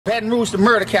Baton Rouge, the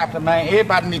murder capital, man.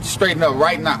 Everybody needs to straighten up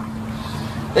right now.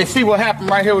 They see what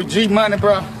happened right here with G Money,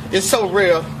 bro. It's so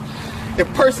real.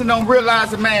 If person don't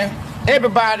realize it, man,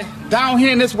 everybody down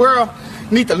here in this world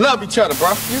need to love each other,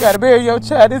 bro. You gotta bury your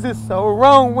child. This is so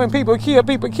wrong when people kill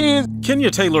people's kids.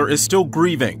 Kenya Taylor is still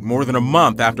grieving more than a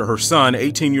month after her son,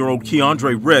 18-year-old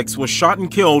Keandre Ricks, was shot and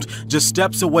killed just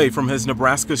steps away from his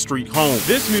Nebraska street home.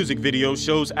 This music video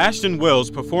shows Ashton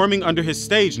Wells performing under his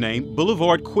stage name,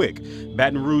 Blvd Quick.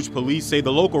 Baton Rouge police say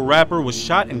the local rapper was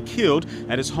shot and killed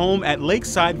at his home at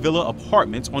Lakeside Villa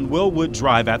Apartments on Wellwood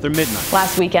Drive after midnight.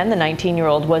 Last weekend, the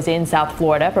 19-year-old was in South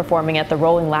Florida performing at the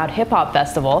Rolling Loud Hip Hop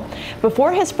Festival.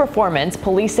 Before his performance,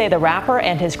 police say the rapper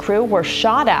and his crew were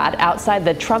shot at outside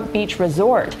the Trump Beach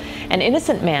Resort. An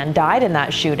innocent man died in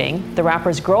that shooting. The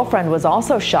rapper's girlfriend was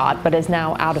also shot but is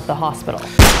now out of the hospital.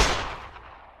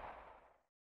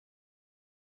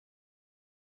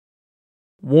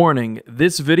 Warning,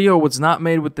 this video was not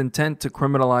made with intent to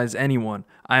criminalize anyone.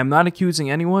 I am not accusing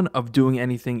anyone of doing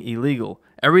anything illegal.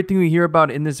 Everything we hear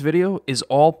about in this video is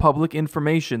all public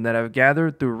information that I've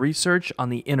gathered through research on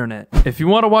the internet. If you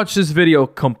want to watch this video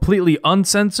completely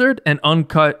uncensored and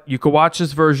uncut, you can watch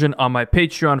this version on my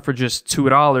Patreon for just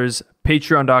 $2,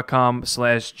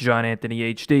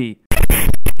 patreon.com/JohnAnthonyHD.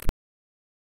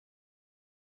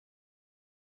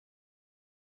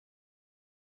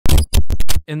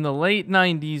 In the late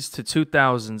 90s to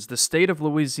 2000s, the state of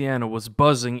Louisiana was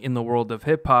buzzing in the world of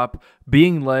hip-hop,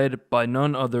 being led by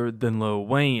none other than Lil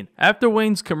Wayne. After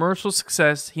Wayne's commercial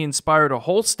success, he inspired a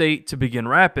whole state to begin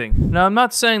rapping. Now, I'm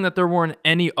not saying that there weren't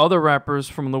any other rappers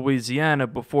from Louisiana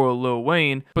before Lil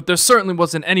Wayne, but there certainly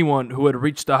wasn't anyone who had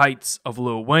reached the heights of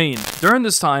Lil Wayne. During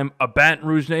this time, a Baton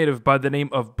Rouge native by the name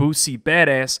of Boosie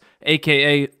Badass,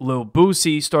 aka Lil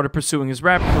Boosie, started pursuing his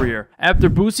rap career. After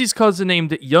Boosie's cousin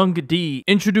named YoungD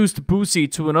introduced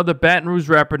Boosie to another Baton Rouge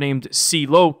rapper named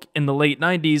C-Loc in the late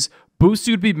 90s, Boosie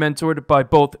would be mentored by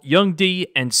both YoungD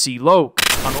and C-Loc.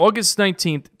 On August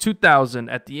 19th, 2000,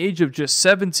 at the age of just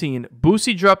 17,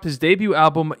 Boosie dropped his debut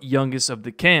album, Youngest of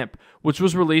the Camp, which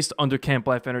was released under Camp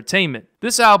Life Entertainment.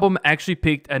 This album actually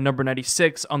peaked at number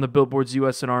 96 on the Billboard's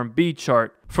US and R&B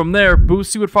chart. From there,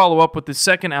 Boosie would follow up with his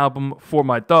second album, For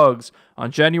My Thugs, on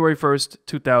January 1st,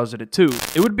 2002.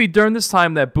 It would be during this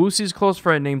time that Boosie's close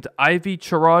friend named Ivy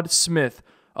Cherard Smith,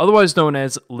 otherwise known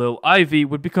as Lil Ivy,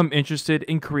 would become interested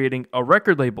in creating a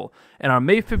record label. And on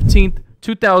May 15th,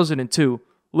 2002,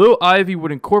 Lil Ivy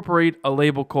would incorporate a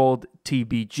label called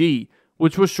TBG,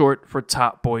 which was short for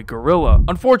Top Boy Gorilla.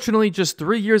 Unfortunately, just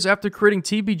 3 years after creating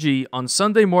TBG, on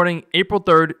Sunday morning, April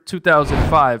 3rd,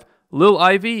 2005, Lil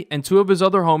Ivy and two of his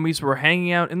other homies were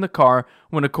hanging out in the car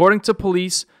when, according to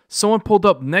police, someone pulled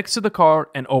up next to the car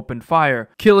and opened fire,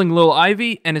 killing Lil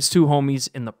Ivy and his two homies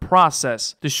in the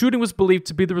process. The shooting was believed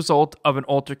to be the result of an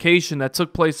altercation that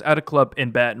took place at a club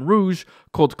in Baton Rouge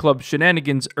called Club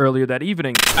Shenanigans earlier that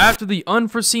evening. After the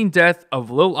unforeseen death of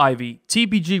Lil Ivy,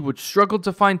 TBG would struggle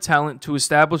to find talent to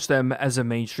establish them as a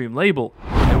mainstream label.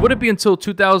 It wouldn't be until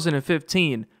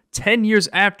 2015, 10 years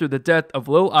after the death of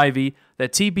Lil Ivy,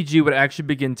 that TBG would actually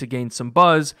begin to gain some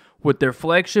buzz with their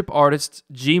flagship artists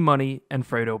G Money and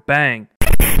Fredo Bang.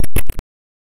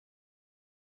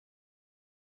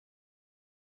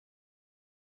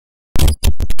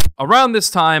 Around this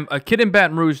time, a kid in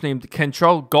Baton Rouge named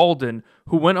Kentrell Golden,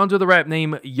 who went under the rap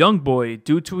name YoungBoy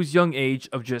due to his young age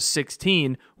of just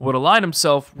 16, would align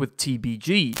himself with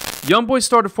TBG. YoungBoy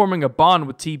started forming a bond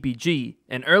with TBG,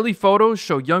 and early photos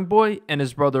show YoungBoy and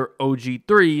his brother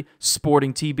OG3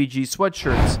 sporting TBG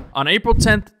sweatshirts. On April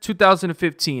 10th,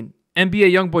 2015,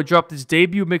 NBA YoungBoy dropped his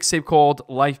debut mixtape called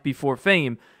Life Before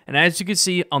Fame, and as you can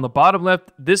see on the bottom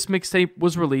left, this mixtape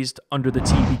was released under the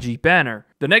TBG banner.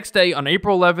 The next day, on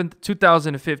April 11th,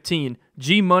 2015,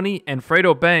 G Money and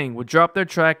Fredo Bang would drop their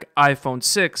track iPhone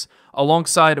 6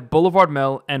 alongside Boulevard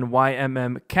Mel and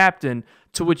YMM Captain,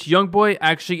 to which YoungBoy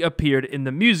actually appeared in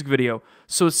the music video,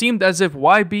 so it seemed as if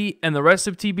YB and the rest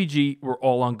of TBG were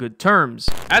all on good terms.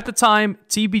 At the time,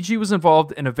 TBG was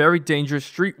involved in a very dangerous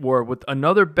street war with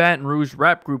another Baton Rouge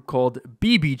rap group called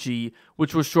BBG,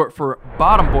 which was short for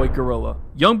Bottom Boy Gorilla.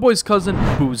 YoungBoy's cousin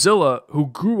Boozilla, who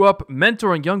grew up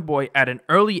mentoring YoungBoy at an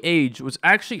early age, was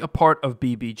actually a part of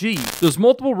BBG. There's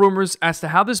multiple rumors as to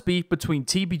how this beef between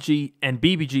TBG and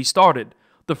BBG started.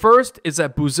 The first is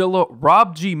that Boozilla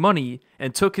robbed G Money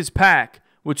and took his pack,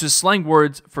 which is slang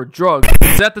words for drugs,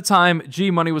 because at the time,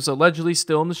 G Money was allegedly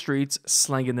still in the streets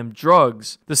slanging them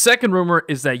drugs. The second rumor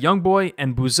is that YoungBoy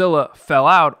and Boozilla fell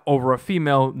out over a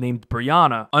female named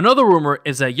Brianna. Another rumor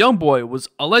is that YoungBoy was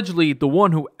allegedly the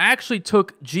one who actually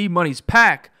took G Money's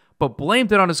pack, but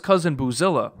blamed it on his cousin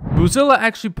Boozilla. Boozilla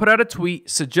actually put out a tweet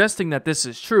suggesting that this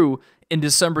is true, in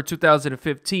December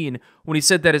 2015 when he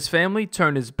said that his family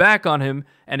turned his back on him,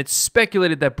 and it's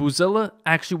speculated that Boozilla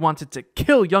actually wanted to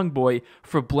kill YoungBoy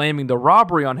for blaming the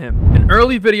robbery on him. An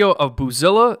early video of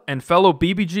Boozilla and fellow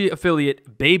BBG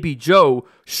affiliate Baby Joe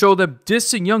show them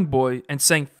dissing YoungBoy and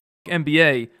saying "F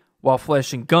NBA" while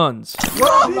flashing guns. Pull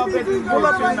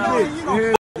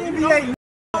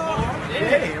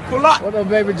up. What up,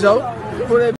 Baby Joe?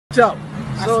 Pull that bitch up.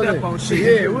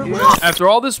 After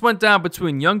all this went down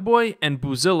between YoungBoy and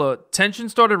Boozilla, tension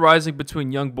started rising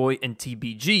between YoungBoy and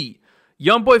TBG.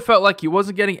 YoungBoy felt like he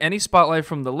wasn't getting any spotlight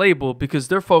from the label because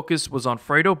their focus was on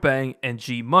Fredo Bang and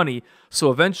G Money,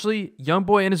 so eventually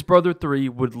YoungBoy and his brother 3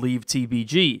 would leave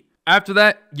TBG. After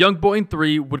that, YoungBoy and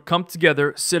 3 would come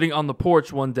together sitting on the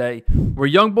porch one day, where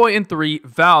YoungBoy and 3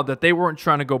 vowed that they weren't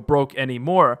trying to go broke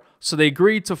anymore, so they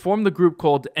agreed to form the group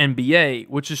called NBA,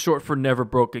 which is short for Never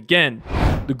Broke Again.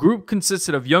 The group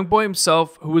consisted of YoungBoy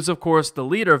himself, who is of course the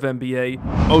leader of NBA,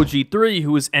 OG3,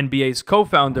 who is NBA's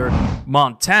co-founder,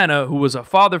 Montana, who was a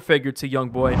father figure to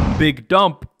YoungBoy, Big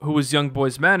Dump, who was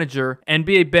YoungBoy's manager,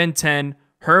 NBA Ben 10,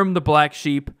 Herm the Black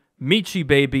Sheep, Michi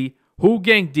Baby, Who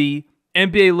Gang D,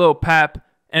 NBA Lil Pap,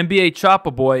 NBA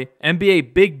Choppa Boy,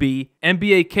 NBA Big B,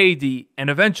 NBA KD, and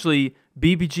eventually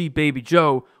BBG Baby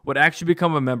Joe would actually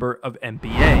become a member of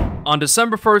NBA. On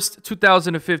December 1st,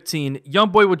 2015,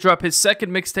 YoungBoy would drop his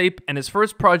second mixtape and his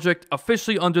first project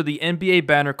officially under the NBA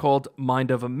banner called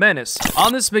Mind of a Menace.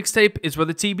 On this mixtape is where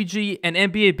the TBG and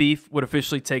NBA beef would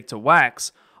officially take to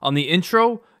wax. On the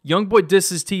intro, YoungBoy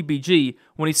disses TBG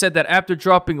when he said that after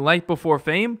dropping Light Before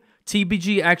Fame,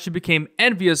 TBG actually became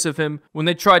envious of him when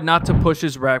they tried not to push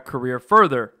his rap career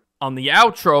further. On the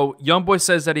outro, YoungBoy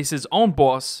says that he's his own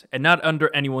boss and not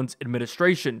under anyone's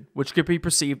administration, which could be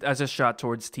perceived as a shot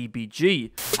towards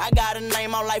TBG. I got a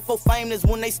name on Life for Fame is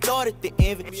when they started the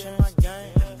envy.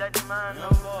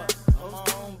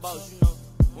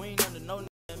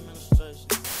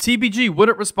 TBG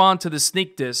wouldn't respond to the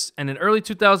sneak diss, and in early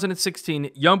 2016,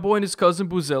 YoungBoy and his cousin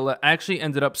Boozilla actually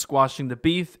ended up squashing the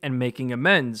beef and making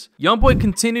amends. YoungBoy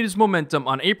continued his momentum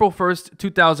on April 1st,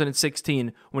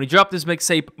 2016, when he dropped his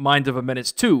mixtape Mind of a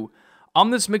Menace 2.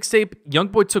 On this mixtape,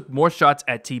 YoungBoy took more shots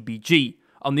at TBG.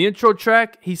 On the intro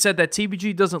track, he said that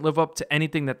TBG doesn't live up to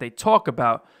anything that they talk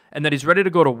about, and that he's ready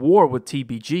to go to war with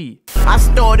TBG. I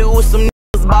started with some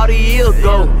niggas about a year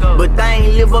ago, but they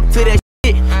ain't live up to that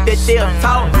that they'll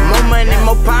talk. More money,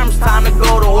 more problems, time to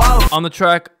go to war. On the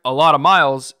track A Lot of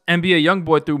Miles, NBA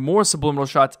YoungBoy threw more subliminal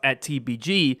shots at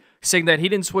TBG, saying that he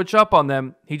didn't switch up on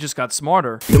them, he just got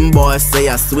smarter. Them boys say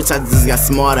I switch, I just got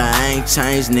smarter, I ain't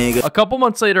changed, nigga. A couple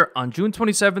months later, on June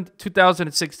 27th,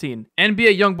 2016,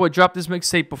 NBA YoungBoy dropped his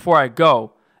mixtape Before I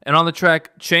Go. And on the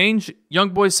track Change,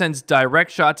 YoungBoy sends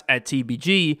direct shots at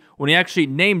TBG when he actually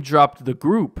name-dropped the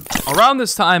group. Around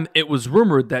this time, it was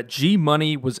rumored that G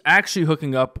Money was actually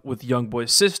hooking up with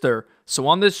YoungBoy's sister. So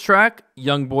on this track,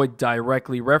 YoungBoy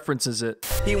directly references it.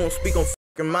 He won't speak on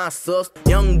my sus.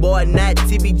 YoungBoy, not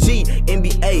TBG,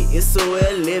 NBA, it's so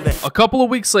well living. A couple of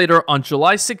weeks later, on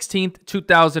July 16th,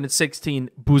 2016,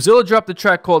 Boozilla dropped a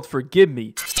track called Forgive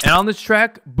Me. And on this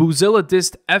track, Boozilla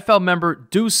dissed FL member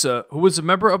Deusa, who was a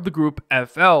member of the group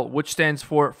FL, which stands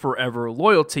for Forever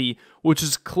Loyalty, which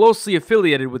is closely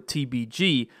affiliated with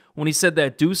TBG, when he said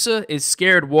that Deusa is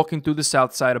scared walking through the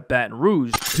south side of Baton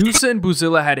Rouge. Deusa and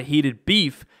Boozilla had a heated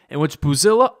beef, in which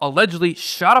Boozilla allegedly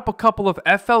shot up a couple of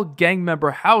FL gang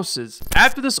member houses.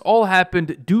 After this all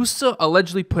happened, Deusa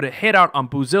allegedly put a hit out on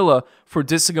Boozilla for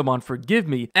dissing him on Forgive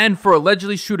Me, and for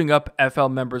allegedly shooting up FL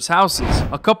members' houses.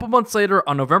 A couple months later,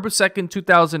 on November 2nd,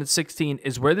 2016,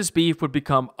 is where this beef would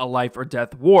become a life or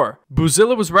death war.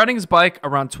 Boozilla was riding his bike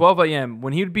around 12 a.m.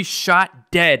 when he would be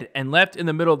shot dead and left in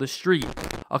the middle of the street.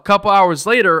 A couple hours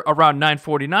later, around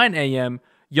 9:49 a.m.,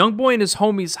 YoungBoy and his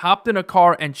homies hopped in a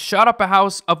car and shot up a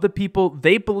house of the people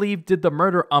they believed did the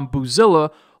murder on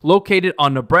Boozilla, located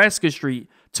on Nebraska Street,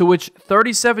 to which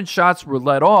 37 shots were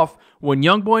let off when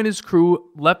YoungBoy and his crew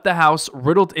left the house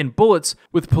riddled in bullets,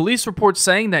 with police reports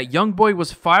saying that YoungBoy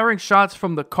was firing shots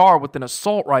from the car with an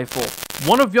assault rifle.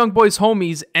 One of YoungBoy's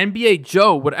homies, NBA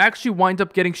Joe, would actually wind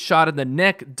up getting shot in the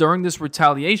neck during this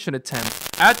retaliation attempt.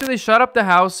 After they shot up the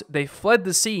house, they fled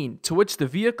the scene, to which the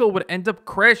vehicle would end up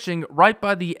crashing right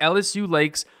by the LSU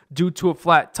Lakes due to a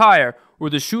flat tire,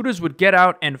 where the shooters would get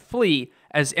out and flee,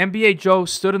 as NBA Joe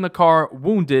stood in the car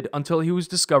wounded until he was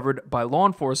discovered by law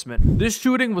enforcement. This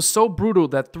shooting was so brutal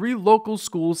that 3 local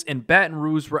schools in Baton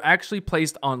Rouge were actually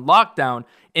placed on lockdown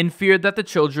in fear that the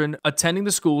children attending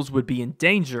the schools would be in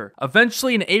danger.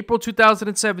 Eventually, in April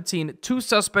 2017, 2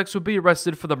 suspects would be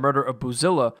arrested for the murder of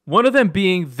Buzilla, one of them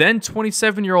being then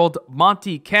 27-year-old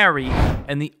Monty Carey,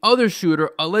 and the other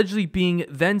shooter allegedly being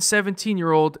then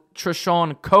 17-year-old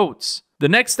Treshawn Coates. The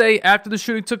next day after the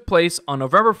shooting took place, on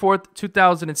November 4th,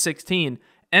 2016,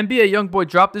 NBA YoungBoy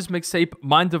dropped his mixtape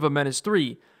Mind of a Menace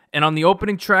 3, and on the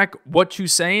opening track, What You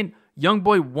Sayin',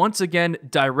 YoungBoy once again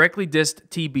directly dissed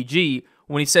TBG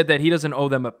when he said that he doesn't owe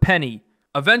them a penny.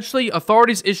 Eventually,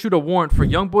 authorities issued a warrant for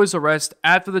YoungBoy's arrest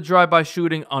after the drive-by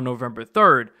shooting on November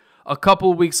 3rd. A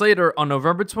couple of weeks later, on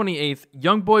November 28th,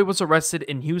 YoungBoy was arrested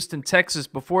in Houston, Texas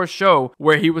before a show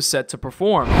where he was set to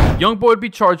perform. YoungBoy would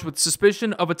be charged with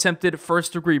suspicion of attempted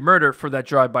first-degree murder for that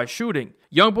drive-by shooting.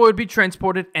 YoungBoy would be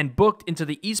transported and booked into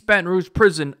the East Baton Rouge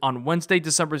prison on Wednesday,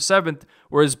 December 7th,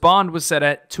 where his bond was set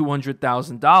at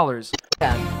 $200,000.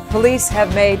 Police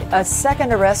have made a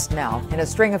second arrest now in a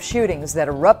string of shootings that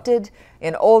erupted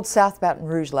in Old South Baton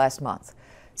Rouge last month.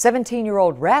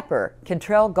 17-year-old rapper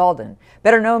Kentrell Gaulden,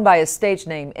 better known by his stage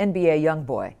name NBA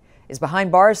YoungBoy, is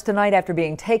behind bars tonight after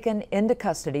being taken into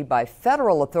custody by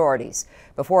federal authorities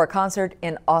before a concert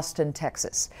in Austin,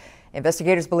 Texas.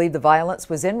 Investigators believe the violence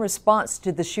was in response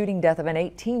to the shooting death of an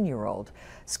 18-year-old.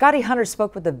 Scotty Hunter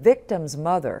spoke with the victim's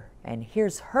mother, and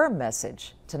here's her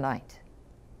message tonight.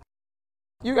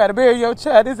 You gotta bury your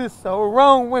child. This is so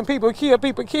wrong when people kill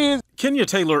kids. Kenya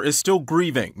Taylor is still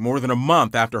grieving more than a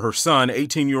month after her son,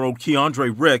 18-year-old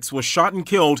Keandre Ricks, was shot and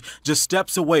killed just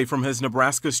steps away from his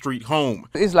Nebraska street home.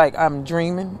 It's like I'm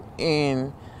dreaming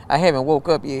and I haven't woke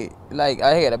up yet. Like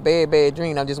I had a bad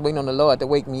dream. I'm just waiting on the Lord to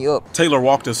wake me up. Taylor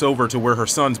walked us over to where her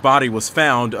son's body was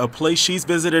found, a place she's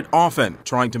visited often,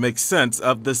 trying to make sense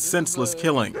of the senseless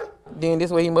killing. Then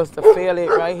this way he must have fell it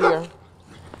right here.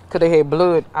 Cause they had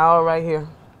blood all right here,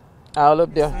 all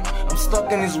up there. I'm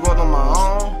stuck in this world on my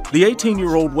own. The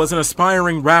 18-year-old was an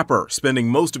aspiring rapper, spending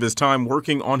most of his time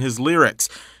working on his lyrics.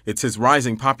 It's his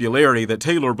rising popularity that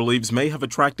Taylor believes may have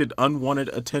attracted unwanted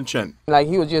attention. Like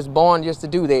he was just born just to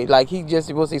do that. Like he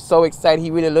just was so excited,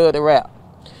 he really loved to rap.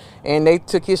 And they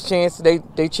took his chance, they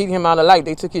cheated him out of life.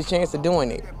 They took his chance of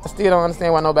doing it. I still don't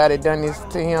understand why nobody done this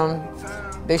to him.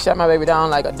 They shot my baby down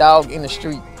like a dog in the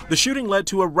street. The shooting led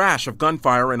to a rash of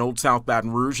gunfire in Old South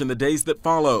Baton Rouge in the days that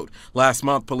followed. Last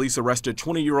month, police arrested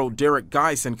 20-year-old Derek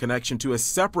Geis in connection to a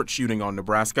separate shooting on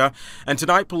Nebraska. And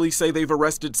tonight, police say they've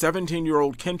arrested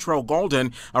 17-year-old Kentrell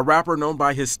Gaulden, a rapper known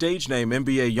by his stage name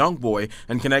NBA YoungBoy,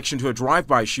 in connection to a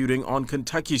drive-by shooting on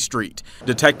Kentucky Street.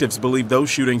 Detectives believe those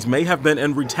shootings may have been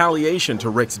in retaliation to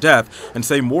Rick's death and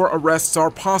say more arrests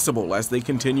are possible as they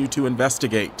continue to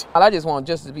investigate. I just want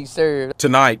justice to be served.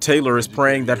 Tonight, Taylor is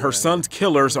praying that her son's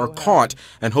killers are caught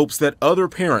and hopes that other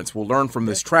parents will learn from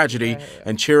this tragedy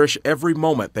and cherish every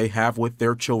moment they have with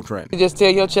their children. You just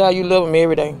tell your child you love them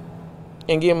every day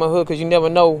and give them a hug because you never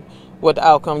know what the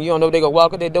outcome. You don't know if they're going to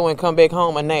walk out their door and come back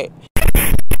home or not.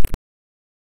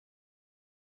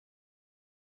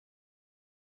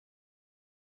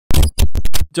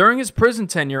 During his prison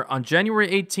tenure on January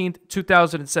 18th,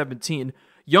 2017,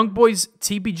 YoungBoy's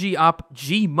TBG op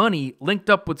G Money linked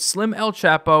up with Slim El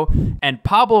Chapo and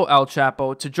Pablo El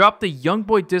Chapo to drop the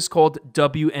YoungBoy diss called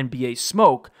WNBA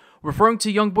Smoke, referring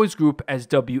to YoungBoy's group as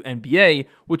WNBA,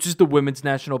 which is the Women's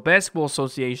National Basketball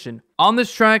Association. On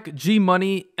this track, G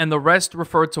Money and the rest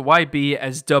referred to YB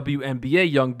as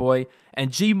WNBA YoungBoy,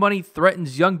 and G Money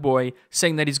threatens YoungBoy,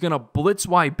 saying that he's gonna blitz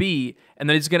YB and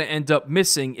that he's gonna end up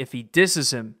missing if he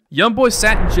disses him. YoungBoy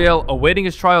sat in jail awaiting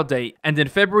his trial date, and in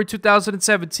February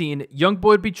 2017, YoungBoy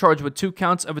would be charged with 2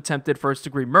 counts of attempted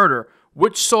first-degree murder,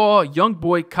 which saw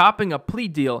YoungBoy copping a plea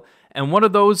deal, and one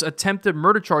of those attempted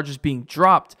murder charges being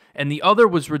dropped, and the other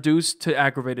was reduced to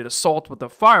aggravated assault with a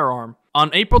firearm. On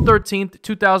April 13th,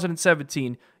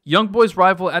 2017, YoungBoy's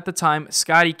rival at the time,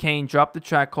 Scotty Kane, dropped the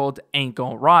track called Ain't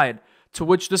Gon' Ride, to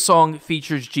which the song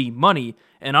features G Money,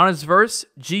 and on his verse,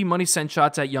 G Money sent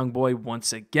shots at YoungBoy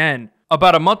once again.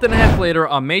 About a month and a half later,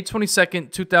 on May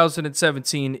 22nd,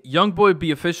 2017, YoungBoy would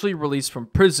be officially released from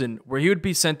prison, where he would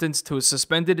be sentenced to a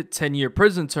suspended 10-year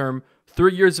prison term,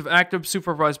 3 years of active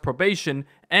supervised probation,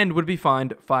 and would be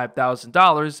fined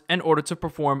 $5,000 in order to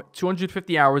perform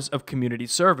 250 hours of community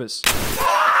service.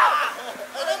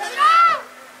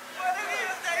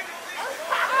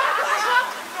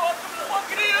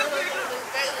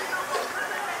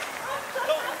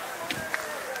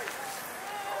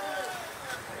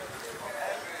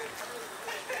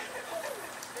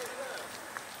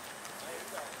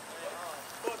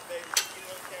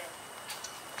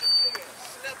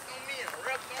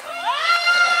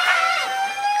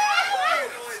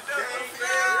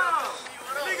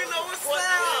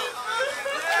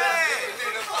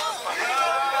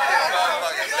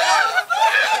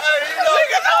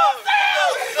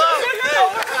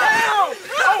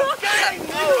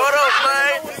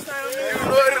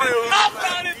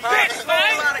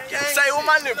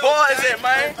 at,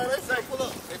 man? Say,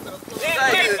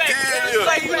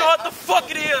 you know what the fuck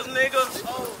it is, nigga.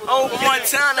 On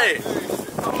Montana.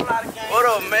 What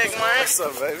up, Meg, man? What's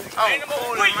up, baby? I'm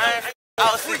cool, man.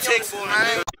 I was from Texas,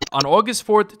 man. On August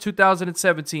 4th,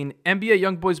 2017, NBA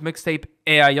YoungBoy's mixtape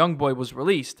AI YoungBoy was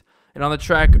released. And on the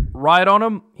track Ride On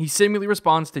Him, he seemingly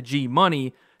responds to G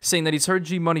Money, saying that he's heard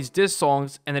G Money's diss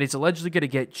songs and that he's allegedly going to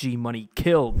get G Money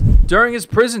killed. During his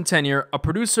prison tenure, a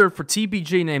producer for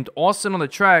TBG named Austin on the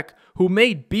track, who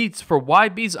made beats for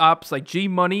YB's ops like G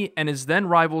Money and his then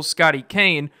rival Scotty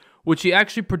Kane, which he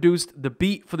actually produced the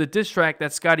beat for the diss track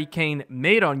that Scotty Kane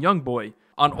made on YoungBoy.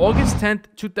 On August 10th,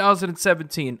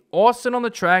 2017, Austin on the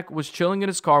track was chilling in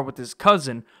his car with his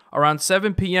cousin around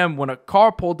 7 p.m. when a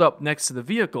car pulled up next to the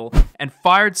vehicle and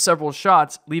fired several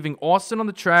shots, leaving Austin on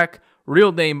the track,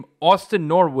 real name Austin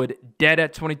Norwood, dead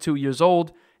at 22 years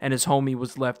old, and his homie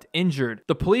was left injured.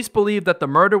 The police believe that the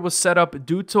murder was set up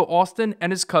due to Austin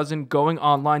and his cousin going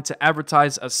online to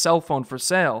advertise a cell phone for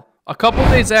sale. A couple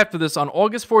days after this, on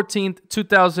August 14th,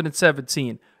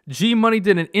 2017, G Money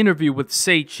did an interview with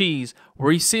Say Cheese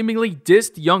where he seemingly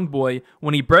dissed YoungBoy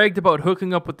when he bragged about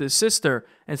hooking up with his sister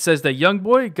and says that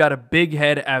YoungBoy got a big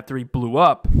head after he blew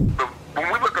up. When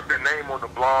we look up their name on the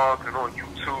blogs and on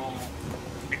YouTube,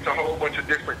 it's a whole bunch of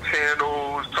different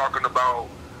channels talking about,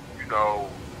 you know,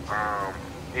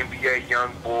 NBA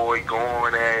YoungBoy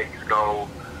going at, you know,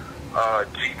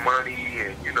 G Money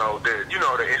and you know the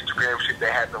Instagram shit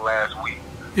that happened last week.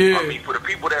 Yeah. I mean, for the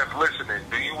people that's listening,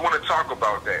 do you want to talk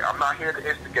about that? I'm not here to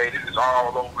instigate it. It's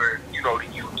all over, you know, the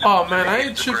YouTube. Oh man, I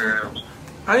ain't tripping.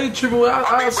 I ain't tripping.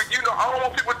 I mean, but you know, I don't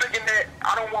want people thinking that.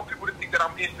 I don't want people to think that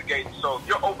I'm instigating. So if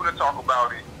you're open to talk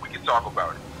about it, we can talk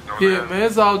about it. You know yeah, man,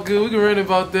 it's all good. We can rant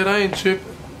about that. I ain't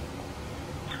tripping.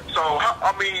 So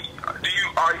I mean,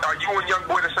 are you and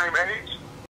YoungBoy the same age?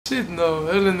 Shit, no.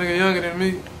 That little nigga younger than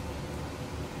me.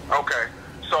 Okay.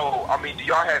 So I mean, do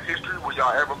y'all have history? Were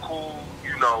y'all ever cool?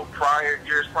 You know,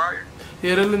 years prior?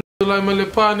 Yeah, that little nigga like my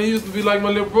little partner. He used to be like my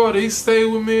little brother. He stayed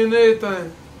with me and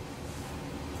everything.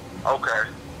 Okay.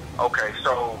 Okay,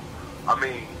 so, I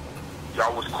mean,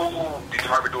 y'all was cool. Did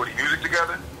y'all ever do any music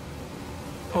together?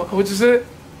 What you said?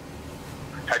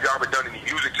 Have y'all ever done any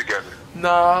music together?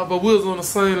 Nah, but we was on the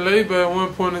same label at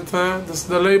one point in time.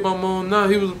 The label I'm on now,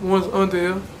 he was once under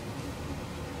here.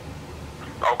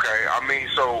 Okay,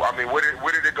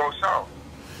 where did it go south?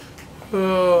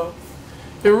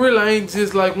 It really ain't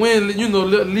just like when, you know,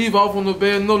 leave off on the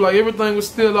bad note. Like everything was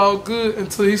still all good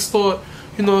until he started,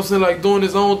 you know what I'm saying, like doing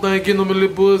his own thing, getting him a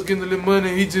little buzz, getting a little money.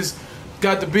 And he just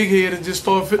got the big head and just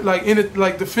started like in it,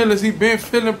 like the feelings he been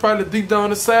feeling probably deep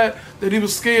down inside that he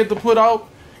was scared to put out.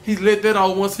 He let that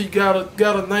out once he got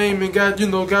a name and got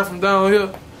from down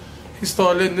here. He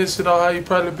started letting this shit out how he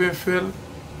probably been feeling.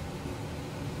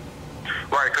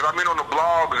 Right, because I mean on the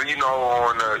blogs and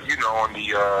on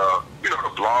the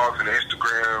blogs and the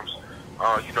Instagrams,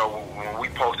 when we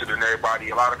posted and everybody,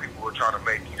 a lot of people were trying to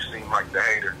make you seem like the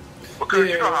hater. Because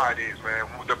you know how it is, man.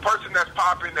 The person that's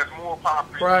popping, that's more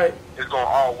popping, right, is gonna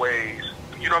always,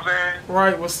 you know what I'm saying?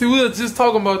 Right. Well, see, we were just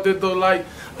talking about that though. Like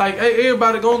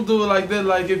everybody gonna do it like that.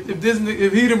 Like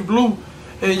if he done blew.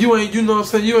 And you ain't, you know what I'm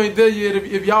saying, you ain't there yet.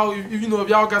 If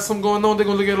y'all got something going on, they're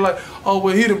going to look at it like, oh,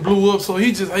 well, he done blew up, so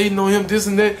he just hating on him, this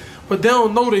and that. But they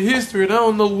don't know the history. They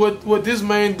don't know what this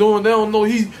man doing. They don't know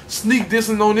he sneak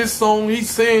dissing on this song. He's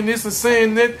saying this and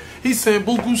saying that. He's saying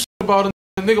buku shit about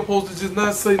a nigga supposed to just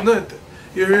not say nothing.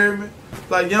 You hear me?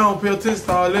 Like, y'all don't pay attention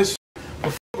to all that shit.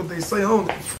 But fuck what they say, I don't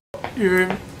give a fuck. You hear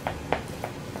me?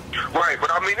 Right, but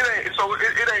I mean, it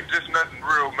ain't just nothing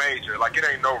real major. Like, it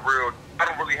ain't no real, I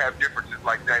don't really have differences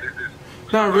like that. It's just,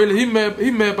 not really. He mad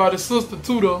about his sister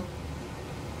too, though.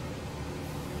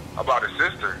 About his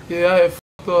sister? Yeah, I had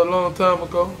fucked her a long time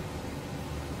ago.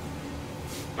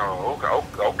 Oh,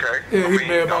 okay. Yeah, he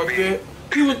mad about that.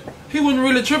 He wasn't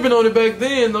really tripping on it back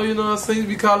then, though. You know what I'm saying? He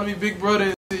be calling me big brother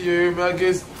and shit. You hear me? I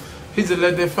guess he just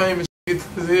let that famous shit get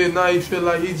to his head. Now he feel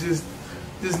like he just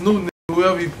this new nigga,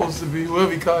 whoever he supposed to be,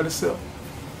 whoever he called himself.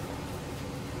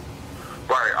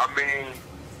 Right.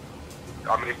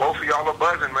 I mean, both of y'all are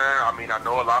buzzing, man. I mean, I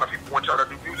know a lot of people want y'all to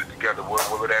do music together.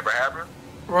 Will it ever happen?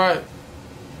 Right.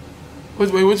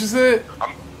 Wait, what you said?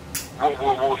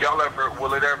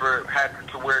 Will it ever happen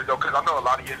to where, though? Because I know a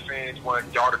lot of your fans want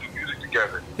y'all to do music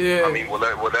together. Yeah. I mean, will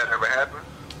that ever happen?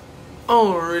 I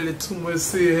don't really too much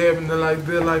see it happening like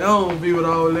that. Like, I don't be with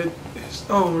all that. I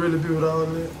don't really be with all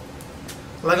that.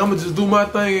 Like, I'm gonna just do my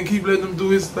thing and keep letting him do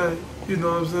his thing. You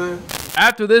know what I'm saying?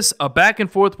 After this, a back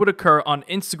and forth would occur on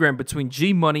Instagram between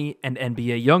G Money and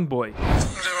NBA YoungBoy. I'm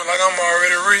living like I'm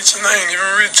already rich and I ain't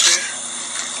even rich yet.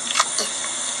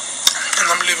 And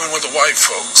I'm living with the white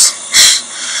folks.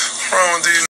 wrong with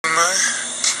these man?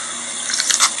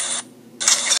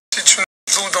 Shit you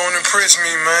do don't impress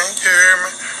me, man. You hear me?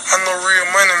 I know real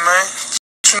money, man.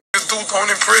 Shit you do don't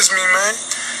impress me, man.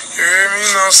 You hear me?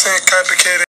 You know what I'm saying?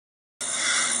 Copycat.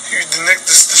 You the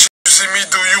shit you see me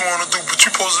do, you wanna do, but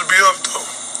you supposed to be up though.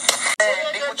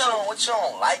 Man, nigga, what you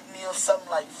don't like me or something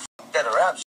like that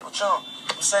rap shit? What you don't?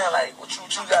 I'm saying like, what you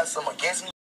got something against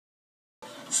me?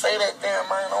 Say that damn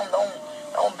man.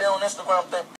 Don't be on Instagram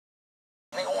that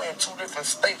nigga. We in 2 different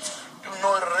states. You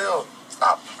know it real.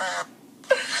 Stop.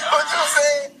 What you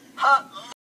saying? Huh?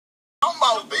 I'm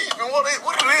about beef and what it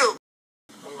is?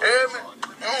 You hear me?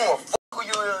 You don't wanna fuck with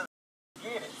you.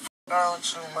 Get it. Fuck around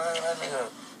with you, man. That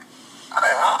nigga. I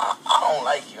don't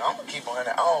like you. I'm gonna keep on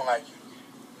that. I don't like you.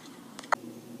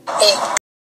 Oh,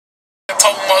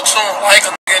 talking about you don't like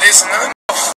a nigga this and that.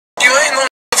 You ain't no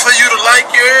for you to like,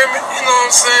 you hear me? You know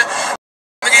what I'm saying?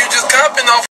 Nigga, you just copping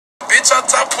off, bitch. I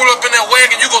pull up in that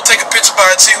wagon, you go take a picture by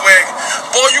a G-Wagon.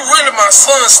 Boy, you really my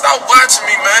son. Stop watching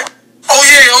me, man. Oh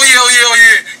yeah.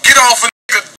 Get off a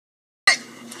nigga.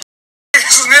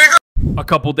 Nigga. A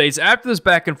couple days after this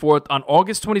back and forth, on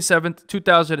August 27th,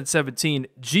 2017,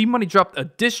 G Money dropped a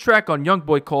diss track on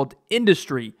YoungBoy called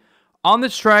Industry. On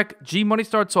this track, G Money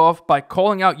starts off by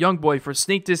calling out YoungBoy for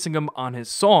sneak dissing him on his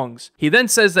songs. He then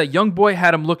says that YoungBoy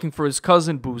had him looking for his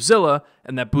cousin Boozilla,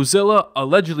 and that Boozilla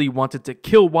allegedly wanted to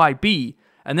kill YB,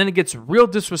 and then it gets real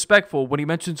disrespectful when he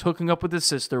mentions hooking up with his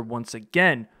sister once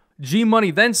again. G Money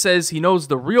then says he knows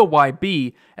the real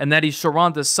YB and that he's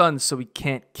Sharonda's son, so he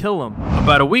can't kill him.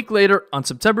 About a week later, on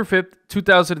September 5th,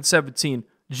 2017,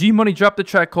 G Money dropped a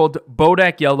track called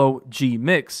Bodak Yellow G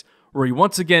Mix, where he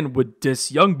once again would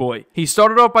diss YoungBoy. He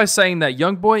started off by saying that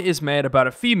YoungBoy is mad about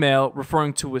a female,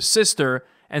 referring to his sister,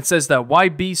 and says that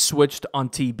YB switched on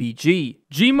TBG.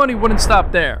 G Money wouldn't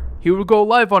stop there. He would go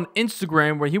live on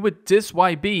Instagram where he would diss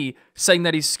YB, saying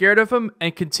that he's scared of him,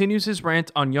 and continues his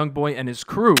rant on YoungBoy and his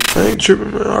crew. I ain't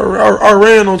tripping, man. I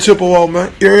ran on Chippewa,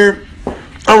 man. You hear me?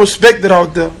 I respect it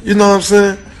out there. You know what I'm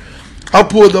saying? I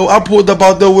pulled up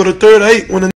out there with a 38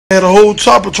 when the had a whole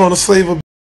chopper trying to save a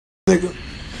nigga.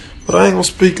 But I ain't gonna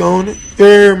speak on it. You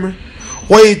hear me?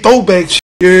 Way throwback shit.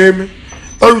 You hear me?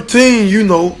 13, you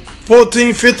know.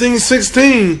 14, 15,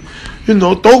 16. You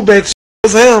know, throwback shit.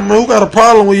 Damn, man, who got a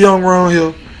problem with Young around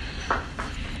here?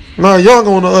 Now Young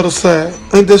on the other side.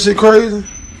 Ain't that shit crazy?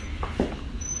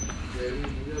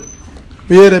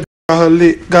 Yeah, that got her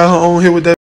lit. Got her on here with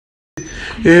that.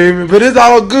 You hear me? But it's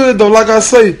all good though. Like I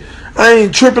say, I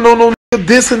ain't tripping on no nigga,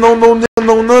 dissing on no nigga,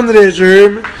 no none of that. You hear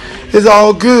me? It's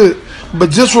all good. But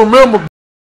just remember,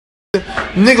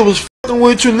 nigga was fucking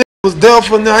with you. Nigga was there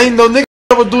for now. Ain't no nigga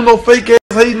ever do no fake ass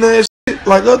hating ass shit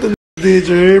like other niggas did.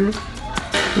 You hear me?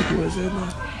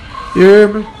 You hear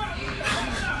me?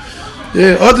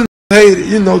 Yeah, other niggas hate it,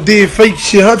 you know, did fake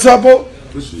shit, huh, Chapo?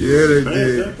 Yeah, they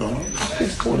did.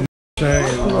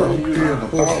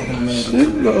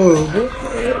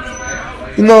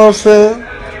 You know what I'm saying?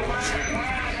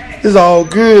 It's all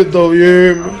good though, you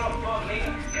hear me?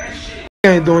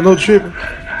 Ain't doing no tripping.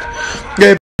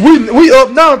 Yeah, we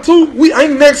up now too. We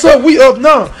ain't next up, we up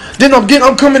now. Then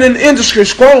I'm coming in the industry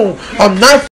strong. I'm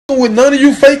not f***ing with none of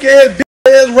you fake ass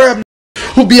ass rap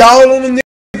who be all on the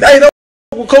niggas. Hey, don't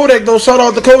f*** with Kodak though. Shout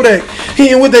out to Kodak. He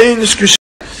ain't with the industry shit.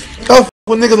 I f***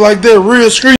 with niggas like that, real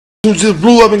street who just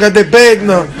blew up and got that bag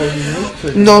now.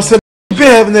 You know what I'm saying? We been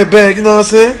having that bag, you know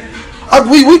what I'm saying?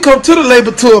 We come to the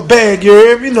label to a bag, you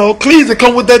hear me? You know, Cleveland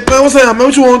come with that, man. What's that, man?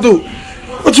 What you want to do?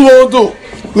 What you want to do?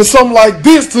 With something like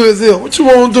this to his ear. What you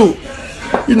want to do?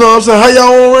 You know what I'm saying? How y'all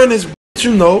want to run this bitch,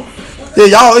 you know?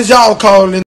 Yeah, it's y'all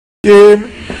calling, you hear me?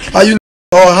 How you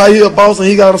know, how he a boss and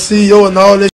he got a CEO and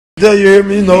all that shit there, you hear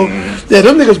me? You know? Yeah,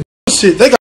 them niggas bullshit. They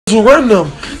got who run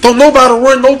them. Don't nobody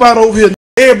run nobody over here.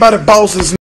 Everybody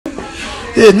bosses.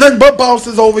 Yeah, nothing but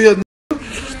bosses over here.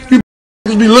 You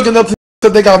be looking up to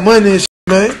because they got money and shit,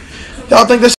 man. Y'all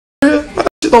think that shit real? That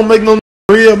shit don't make no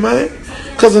real, man.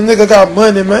 Because a nigga got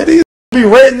money, man. These be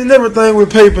writing and everything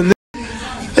with paper,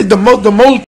 nigga. Like the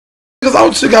most niggas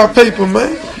out shit got paper,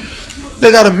 man.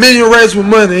 They got 1 million rats with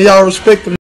money and y'all respect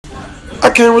them. I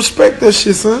can't respect that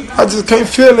shit, son. I just can't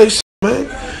feel that shit, man.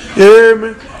 You hear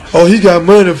me? Oh, he got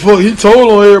money, fuck. He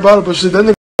told on everybody, but shit, that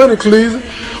nigga money, Cleveland.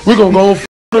 We gonna go on f***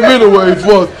 him anyway,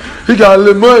 fuck. He got a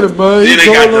little money, man. Then they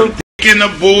got the dick in the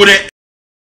booty.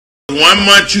 1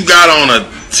 month you got on a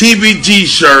TBG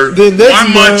shirt. Then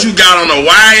 1 month you got on a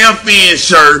YFN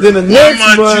shirt. Then the next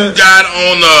 1 month you got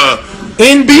on a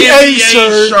NBA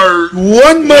shirt.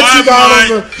 1 month you got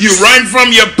on a you run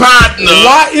from your partner.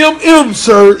 YMM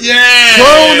shirt. Yeah.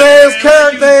 Clone ass,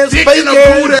 character ass, fake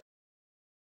ass.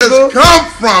 Come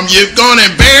from, you're gonna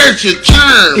embarrass your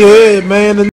term. Yeah,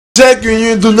 man. check you and you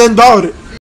ain't do nothing about it.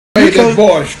 Made that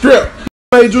boy strip.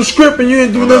 Made you strip and you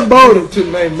ain't do nothing about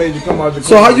it. Made you come out your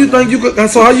So how you think you could?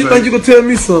 So how you think you could tell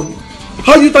me something?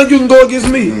 How you think you can go against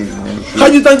me? How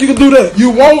you think you can do that?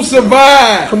 You won't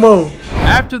survive. Come on.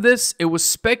 After this, it was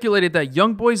speculated that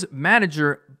YoungBoy's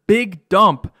manager, Big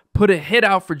Dump, put a hit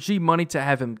out for G Money to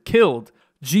have him killed.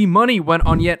 G Money went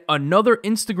on yet another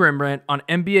Instagram rant on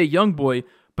NBA YoungBoy,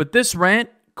 but this rant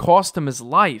cost him his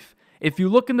life. If you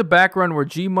look in the background where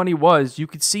G Money was, you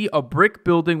could see a brick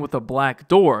building with a black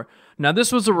door. Now,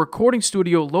 this was a recording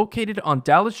studio located on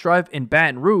Dallas Drive in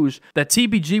Baton Rouge that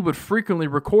TBG would frequently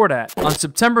record at. On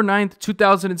September 9th,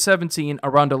 2017,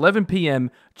 around 11 p.m.,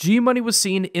 G Money was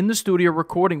seen in the studio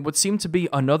recording what seemed to be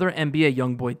another NBA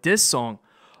YoungBoy diss song.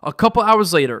 A couple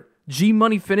hours later, G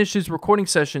Money finished his recording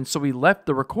session, so he left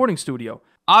the recording studio.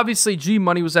 Obviously, G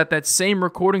Money was at that same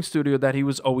recording studio that he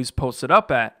was always posted up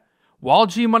at. While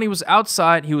G Money was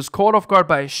outside, he was caught off guard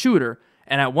by a shooter,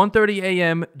 and at 1:30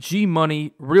 a.m., G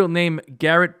Money, real name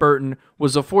Garrett Burton,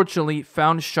 was unfortunately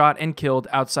found shot and killed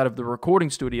outside of the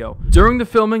recording studio. During the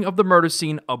filming of the murder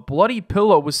scene, a bloody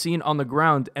pillow was seen on the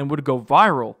ground and would go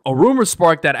viral. A rumor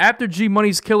sparked that after G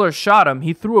Money's killer shot him,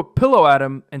 he threw a pillow at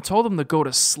him and told him to go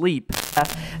to sleep.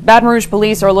 Baton Rouge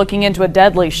police are looking into a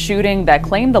deadly shooting that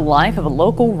claimed the life of a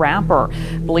local rapper.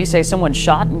 Police say someone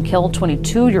shot and killed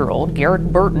 22-year-old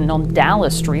Garrett Burton on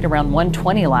Dallas Street around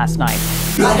 1:20 last night.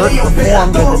 Burton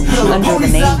performed under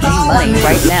the name G Money.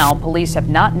 Right now, police have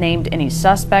not named any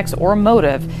suspects or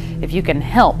motive. If you can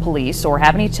help police or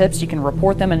have any tips, you can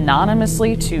report them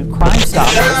anonymously to Crime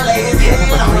Stoppers.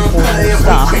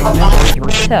 Stop. Remember, your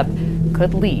tip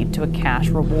could lead to a cash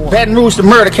reward. Baton Rouge, the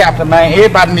murder capital, man.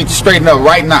 Everybody needs to straighten up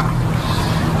right now.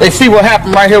 They see what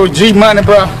happened right here with G Money,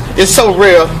 bro. It's so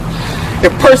real.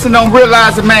 If person don't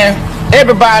realize it, man,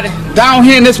 everybody down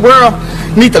here in this world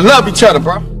need to love each other,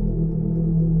 bro.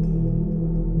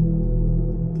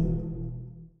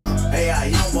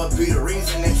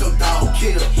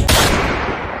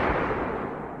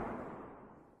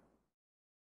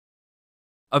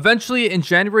 Eventually, in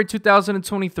January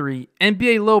 2023,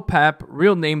 NBA Lil Pap,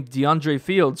 real name DeAndre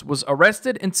Fields, was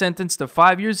arrested and sentenced to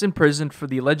 5 years in prison for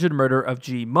the alleged murder of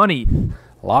G Money.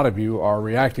 A lot of you are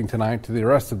reacting tonight to the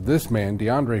arrest of this man,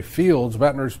 DeAndre Fields.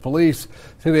 Baton Rouge police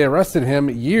say they arrested him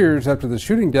years after the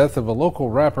shooting death of a local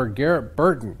rapper, Garrett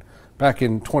Burton. Back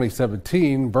in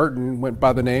 2017, Burton went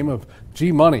by the name of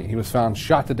G Money. He was found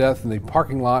shot to death in the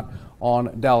parking lot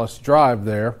on Dallas Drive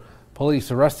there.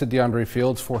 Police arrested DeAndre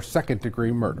Fields for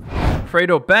second-degree murder.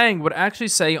 Fredo Bang would actually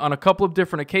say on a couple of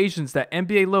different occasions that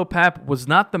NBA Lil Pap was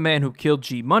not the man who killed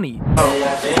G Money.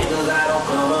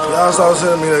 Y'all started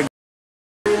sending me that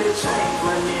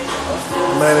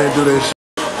man ain't do that shit.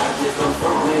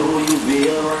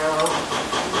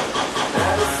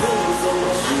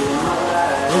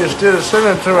 You still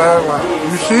sending it to her like,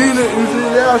 you seen it? You seen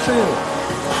it? Yeah, I seen it.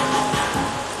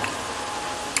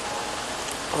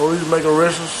 Oh, he's making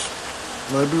arrests.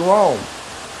 Might be wrong.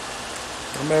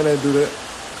 That man ain't do that.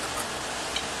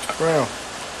 Brown.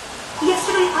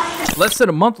 Less than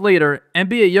a month later,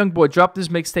 NBA YoungBoy dropped his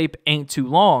mixtape Ain't Too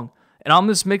Long. And on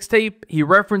this mixtape, he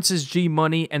references G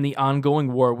Money and the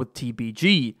ongoing war with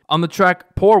TBG. On the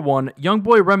track Pour One,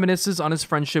 YoungBoy reminisces on his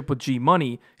friendship with G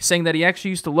Money, saying that he actually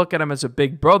used to look at him as a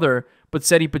big brother, but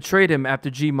said he betrayed him after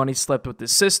G Money slept with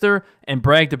his sister and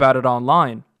bragged about it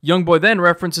online. YoungBoy then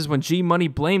references when G Money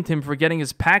blamed him for getting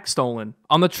his pack stolen.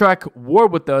 On the track War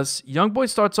With Us, YoungBoy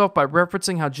starts off by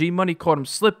referencing how G Money caught him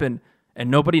slipping,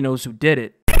 and nobody knows who did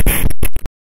it.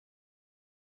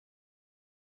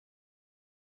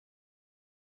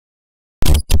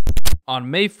 On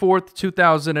May 4th,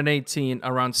 2018,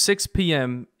 around 6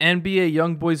 p.m., NBA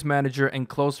YoungBoy's manager and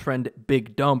close friend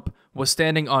Big Dump was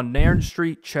standing on Nairn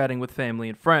Street chatting with family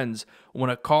and friends when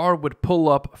a car would pull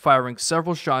up, firing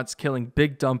several shots, killing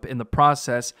Big Dump in the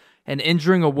process and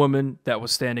injuring a woman that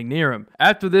was standing near him.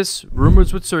 After this,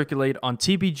 rumors would circulate on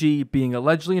TBG being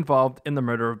allegedly involved in the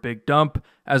murder of Big Dump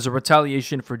as a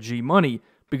retaliation for G Money.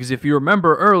 Because if you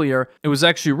remember earlier, it was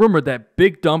actually rumored that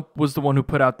Big Dump was the one who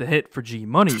put out the hit for G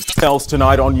Money. Details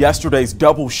tonight on yesterday's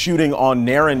double shooting on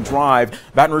Nairn Drive.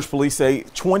 Baton Rouge police say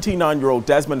 29-year-old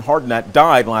Desmond Hardenat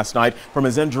died last night from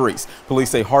his injuries.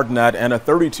 Police say Hardenat and a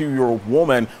 32-year-old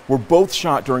woman were both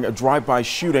shot during a drive-by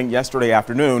shooting yesterday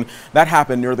afternoon. That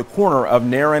happened near the corner of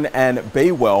Nairn and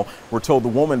Baywell. We're told the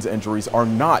woman's injuries are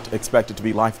not expected to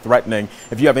be life-threatening.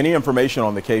 If you have any information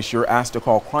on the case, you're asked to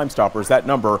call Crime Stoppers. That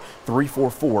number,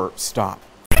 344-STOP.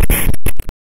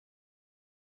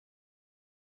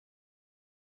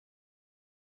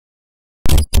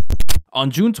 On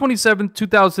June 27,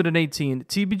 2018,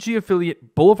 TBG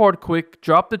affiliate Blvd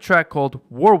dropped a track called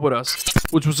War With Us.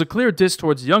 which was a clear diss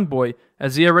towards YoungBoy,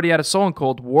 as he already had a song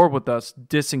called War With Us,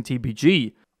 dissing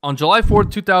TBG. On July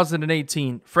 4th,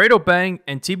 2018, Fredo Bang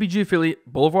and TBG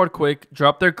affiliate Blvd Quick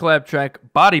dropped their collab track,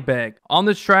 Body Bag. On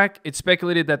this track, it's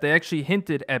speculated that they actually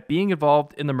hinted at being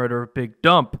involved in the murder of Big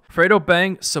Dump. Fredo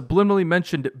Bang subliminally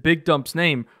mentioned Big Dump's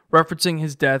name, referencing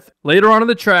his death. Later on in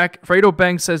the track, Fredo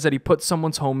Bang says that he put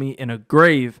someone's homie in a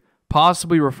grave,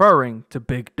 possibly referring to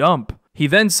Big Dump. He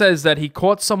then says that he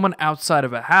caught someone outside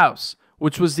of a house,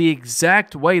 which was the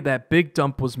exact way that Big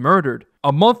Dump was murdered.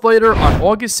 A month later, on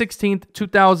August 16th,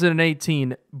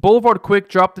 2018, Blvd Quick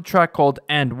dropped a track called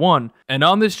And One, and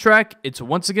on this track, it's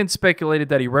once again speculated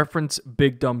that he referenced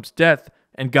Big Dump's death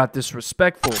and got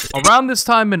disrespectful. Around this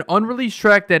time, an unreleased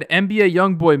track that NBA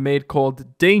YoungBoy made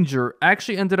called Danger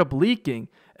actually ended up leaking,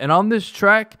 and on this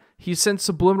track, he sent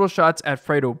subliminal shots at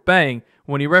Fredo Bang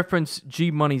when he referenced G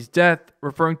Money's death,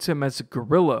 referring to him as a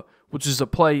gorilla, which is a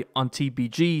play on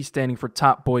TBG, standing for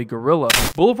Top Boy Gorilla.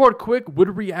 Blvd Quick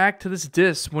would react to this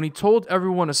diss when he told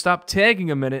everyone to stop tagging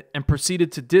him in it and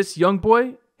proceeded to diss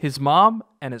YoungBoy, his mom,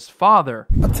 and his father.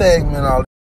 I tagged him in all.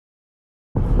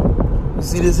 You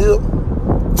see this hip?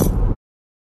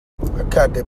 I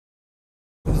cut that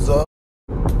up.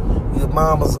 Your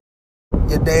mama's,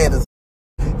 your dad is,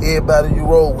 everybody you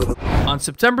roll with. On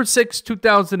September 6,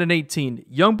 2018,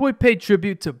 YoungBoy paid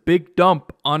tribute to Big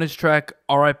Dump on his track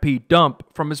R.I.P. Dump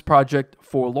from his project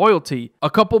For Loyalty. A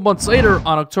couple months later,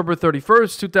 on October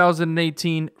 31st,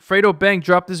 2018, Fredo Bang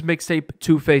dropped his mixtape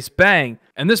Two-Face Bang,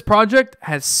 and this project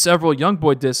has several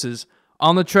YoungBoy disses.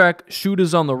 On the track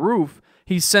Shooters on the Roof,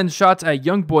 he sends shots at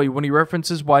YoungBoy when he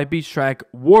references YB's track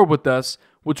War With Us,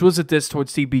 which was a diss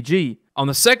towards TBG. On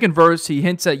the second verse, he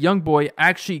hints at YoungBoy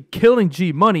actually killing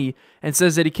G Money and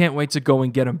says that he can't wait to go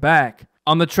and get him back.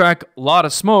 On the track Lot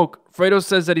of Smoke, Fredo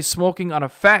says that he's smoking on a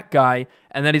fat guy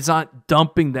and that he's not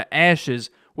dumping the ashes,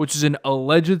 which is an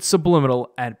alleged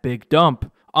subliminal at Big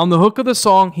Dump. On the hook of the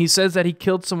song, he says that he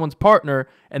killed someone's partner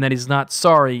and that he's not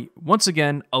sorry, once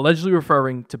again allegedly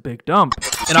referring to Big Dump.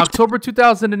 In October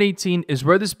 2018 is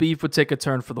where this beef would take a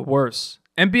turn for the worse.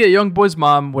 NBA YoungBoy's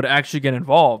mom would actually get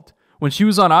involved. When she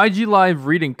was on IG Live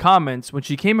reading comments, when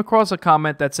she came across a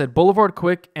comment that said Blvd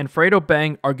Quick and Fredo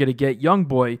Bang are gonna get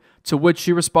YoungBoy, to which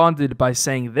she responded by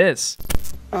saying this.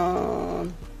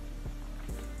 Let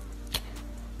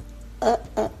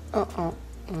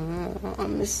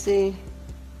me see.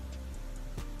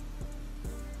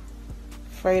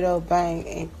 Fredo Bang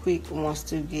and Quick wants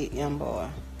to get YoungBoy.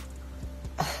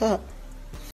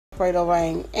 Fredo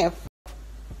Bang and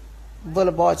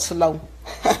Blvd Slow.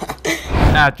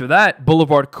 After that,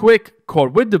 Blvd Quick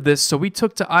caught wind of this, so he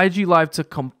took to IG Live to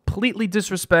completely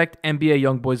disrespect NBA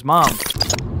YoungBoy's mom.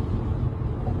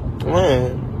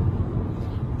 Man,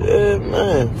 yeah,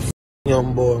 man,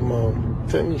 YoungBoy mom,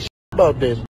 tell me about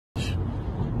that.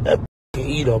 That can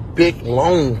eat a big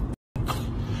long.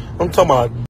 I'm talking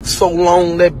about so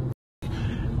long that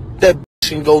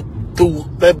can go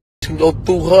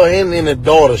through her and any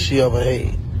daughter she ever had,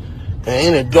 and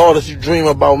any daughter she dream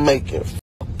about making.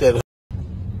 That.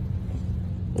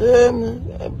 Yeah,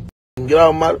 man. Get out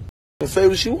of my and say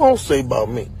what she won't say about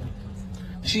me.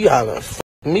 She hollering, f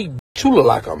me. You look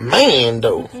like a man,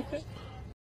 though.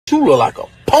 You look like a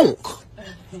punk.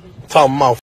 Talking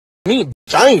about me,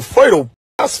 bitch. I ain't Fredo.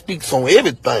 I speaks on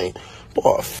everything.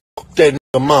 Boy, f that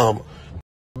nigga mama.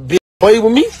 Bitch, play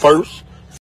with me first.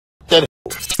 That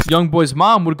YoungBoy's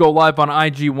mom would go live on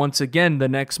IG once again the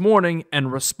next morning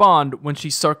and respond when she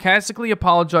sarcastically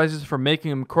apologizes for making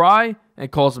him cry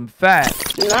and calls him fat.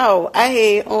 No,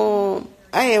 I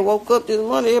had woke up this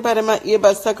morning. Everybody in my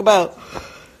earbuds talk about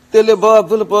the little boy,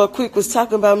 Blvd Quick was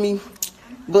talking about me.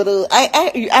 But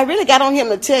I really got on him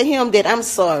to tell him that I'm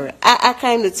sorry. I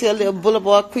came to tell little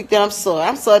Blvd Quick that I'm sorry.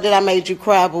 I'm sorry that I made you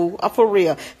cry, boo. I'm for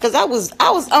real. Cause I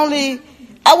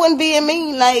wasn't being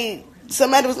mean. Like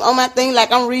somebody was on my thing,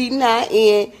 like I'm reading now,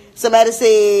 and somebody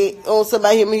said, oh,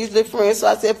 somebody hit me his little friend. So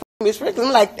I said, f his friend. Cause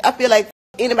I'm like, I feel like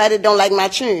anybody that don't like my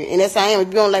children, and that's how I am. If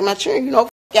you don't like my children, you know, f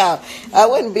y'all. I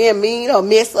wasn't being mean or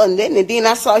mess or nothing. And then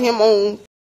I saw him on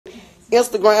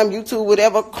Instagram, YouTube,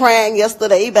 whatever, crying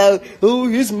yesterday about, oh,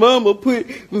 his mama put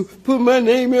my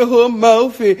name in her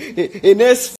mouth, and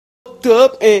that's fucked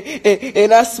up,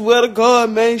 and I swear to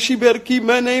God, man, she better keep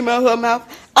my name out her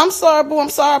mouth. I'm sorry, boo. I'm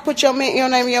sorry I put your name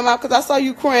in your mouth because I saw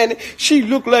you crying. She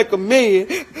looked like a man.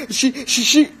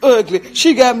 She ugly.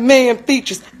 She got man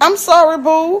features. I'm sorry,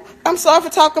 boo. I'm sorry for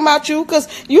talking about you because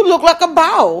you look like a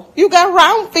ball. You got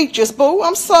round features, boo.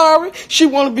 I'm sorry. She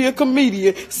want to be a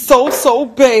comedian so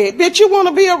bad. Bitch, you want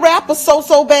to be a rapper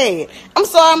so bad. I'm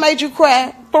sorry I made you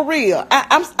cry. For real.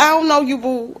 I don't know you,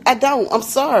 boo. I don't. I'm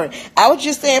sorry. I was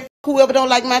just saying whoever don't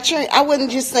like my churn. I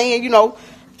wasn't just saying, you know,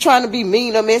 trying to be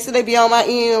mean or messy. They be on my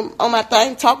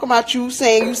thing, talking about you,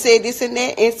 saying you said this and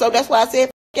that. And so that's why I said,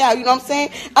 y'all, you know what I'm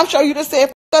saying? I'm sure you just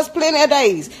said us plenty of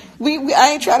days.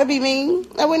 I ain't trying to be mean.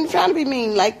 I wasn't trying to be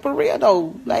mean, like, for real,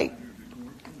 though. Like,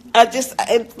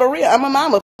 for real, I'm a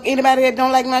mama. Anybody that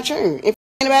don't like my churn. If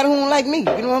anybody who don't like me, you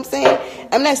know what I'm saying?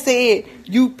 I'm not saying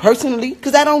you personally,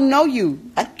 because I don't know you.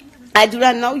 I do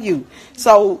not know you.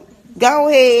 So go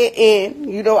ahead and,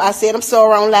 you know, I said I'm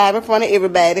sorry on live in front of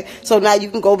everybody. So now you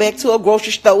can go back to a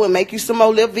grocery store and make you some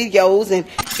more little videos. And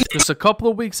just a couple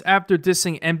of weeks after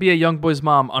dissing NBA YoungBoy's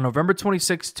mom on November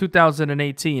 26,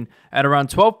 2018, at around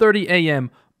 12:30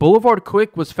 a.m., Blvd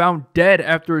Quick was found dead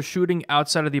after a shooting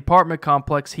outside of the apartment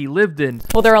complex he lived in.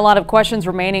 Well, there are a lot of questions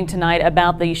remaining tonight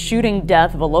about the shooting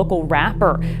death of a local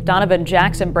rapper. Donovan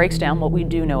Jackson breaks down what we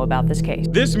do know about this case.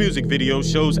 This music video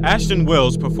shows Ashton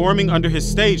Wells performing under his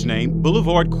stage name,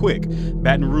 Blvd Quick.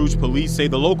 Baton Rouge police say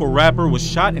the local rapper was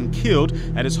shot and killed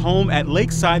at his home at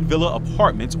Lakeside Villa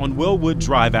Apartments on Wellwood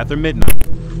Drive after midnight.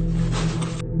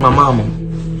 My mama.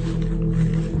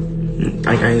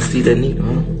 I ain't see that nigga,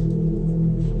 huh?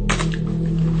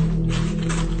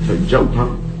 A joke,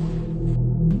 huh?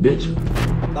 Bitch.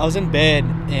 I was in bed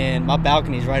and my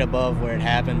balcony's right above where it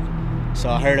happened. So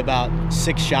I heard about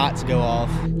 6 shots go off.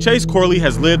 Chase Corley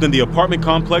has lived in the apartment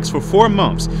complex for 4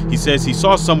 months. He says he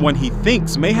saw someone he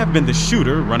thinks may have been the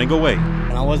shooter running away.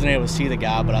 And I wasn't able to see the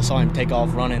guy, but I saw him take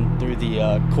off running through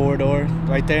the corridor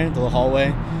right there, the little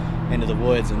hallway, into the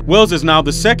woods. Wells is now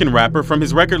the second rapper from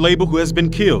his record label who has been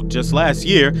killed. Just last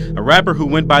year, a rapper who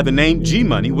went by the name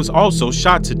G-Money was also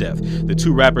shot to death. The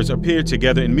two rappers appeared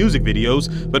together in music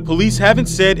videos, but police haven't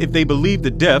said if they believe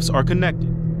the deaths are connected.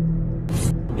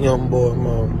 Young boy,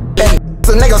 mom.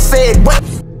 The nigga said what?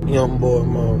 Young boy,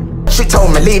 mom. She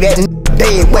told me leave that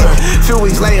dead wet. 2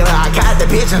 weeks later, I caught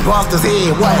the bitch and bumped his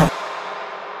head. What?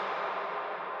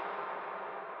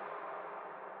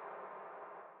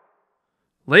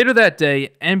 Later that day,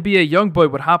 NBA YoungBoy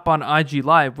would hop on IG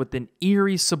Live with an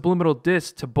eerie subliminal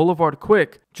diss to Blvd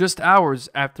Quick just hours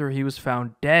after he was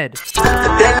found dead.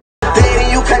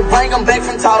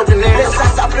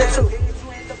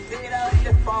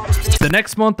 The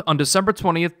next month, on December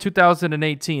 20th,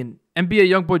 2018, NBA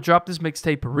YoungBoy dropped his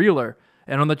mixtape Reeler,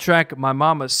 and on the track My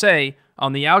Mama Say,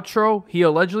 on the outro, he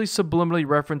allegedly subliminally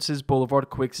references Blvd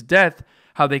Quick's death,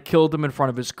 how they killed him in front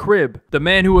of his crib. The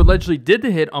man who allegedly did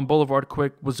the hit on Blvd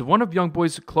Quick was one of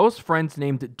YoungBoy's close friends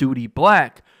named Duty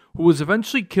Black, who was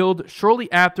eventually killed shortly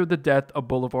after the death of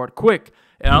Blvd Quick.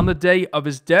 And on the day of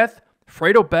his death,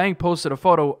 Fredo Bang posted a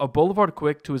photo of Blvd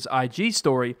Quick to his IG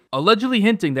story, allegedly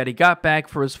hinting that he got back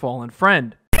for his fallen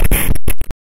friend.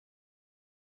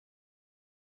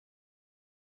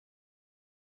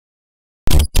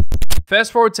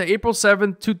 Fast forward to April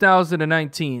 7th,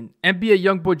 2019, NBA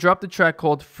YoungBoy dropped a track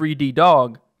called Free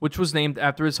D-Dog, which was named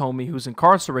after his homie who's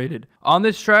incarcerated. On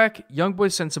this track,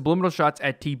 YoungBoy sent subliminal shots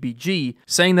at TBG,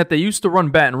 saying that they used to run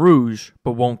Baton Rouge,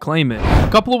 but won't claim it. A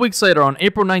couple of weeks later, on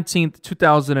April 19th,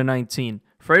 2019,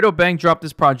 Fredo Bang dropped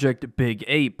his project Big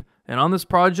Ape, and on this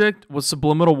project was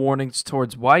subliminal warnings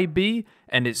towards YB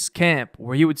and his camp,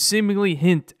 where he would seemingly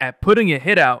hint at putting a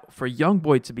hit out for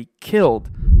YoungBoy to be killed.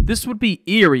 This would be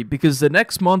eerie because the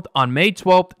next month, on May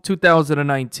 12th,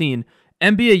 2019,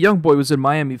 NBA YoungBoy was in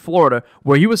Miami, Florida,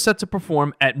 where he was set to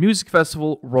perform at music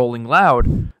festival Rolling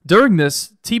Loud. During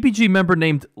this, TBG member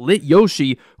named Lit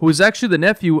Yoshi, who is actually the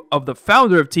nephew of the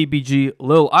founder of TBG,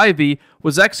 Lil Ivy,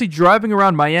 was actually driving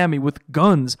around Miami with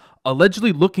guns,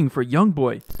 allegedly looking for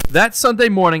YoungBoy. That Sunday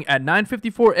morning at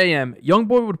 9:54 a.m.,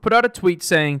 YoungBoy would put out a tweet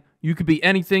saying, "You could be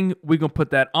anything, we gonna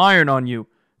put that iron on you."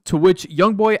 To which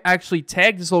YoungBoy actually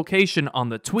tagged his location on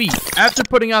the tweet. After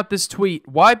putting out this tweet,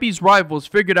 YB's rivals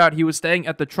figured out he was staying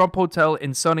at the Trump Hotel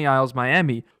in Sunny Isles,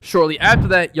 Miami. Shortly after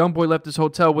that, YoungBoy left his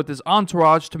hotel with his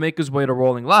entourage to make his way to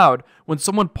Rolling Loud, when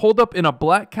someone pulled up in a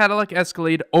black Cadillac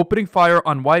Escalade, opening fire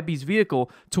on YB's vehicle,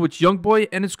 to which YoungBoy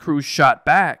and his crew shot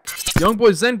back.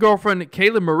 YoungBoy's then-girlfriend,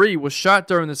 Kayla Marie, was shot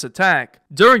during this attack.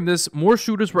 During this, more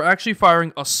shooters were actually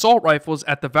firing assault rifles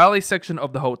at the valet section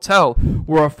of the hotel,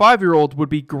 where a 5-year-old would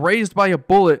be grazed by a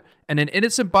bullet, and an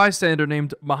innocent bystander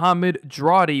named Mohammed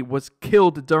Dradi was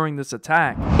killed during this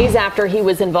attack. Days after he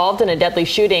was involved in a deadly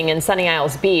shooting in Sunny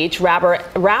Isles Beach, rapper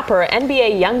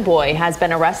NBA YoungBoy has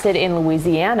been arrested in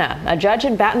Louisiana. A judge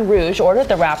in Baton Rouge ordered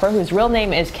the rapper, whose real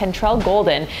name is Kentrell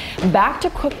Golden,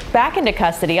 back into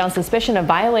custody on suspicion of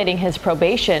violating his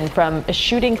probation from a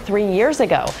shooting 3 years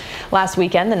ago. Last week,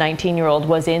 weekend, the 19-year-old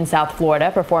was in South Florida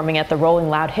performing at the Rolling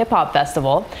Loud Hip Hop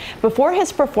Festival. Before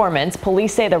his performance,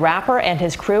 police say the rapper and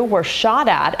his crew were shot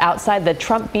at outside the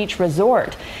Trump Beach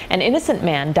Resort. An innocent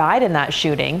man died in that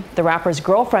shooting. The rapper's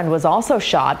girlfriend was also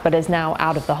shot, but is now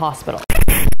out of the hospital.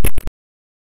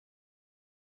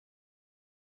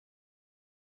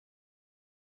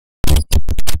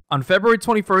 On February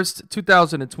 21st,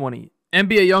 2020,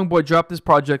 NBA YoungBoy dropped his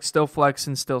project Still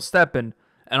Flexin', Still Steppin',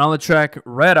 and on the track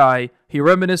Red Eye, he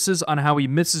reminisces on how he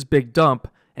misses Big Dump,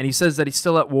 and he says that he's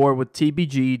still at war with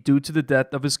TBG due to the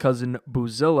death of his cousin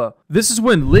Boozilla. This is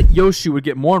when Lit Yoshi would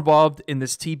get more involved in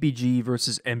this TBG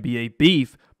versus NBA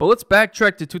beef, but let's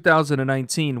backtrack to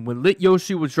 2019 when Lit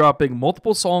Yoshi was dropping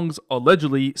multiple songs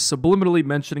allegedly subliminally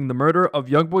mentioning the murder of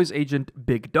YoungBoy's agent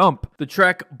Big Dump. The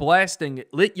track Blasting,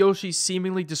 Lit Yoshi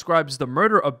seemingly describes the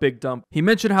murder of Big Dump. He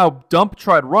mentioned how Dump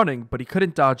tried running, but he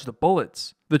couldn't dodge the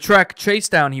bullets. The track Chase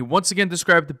Down, he once again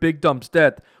described Big Dump's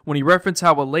death when he referenced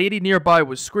how a lady nearby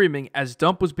was screaming as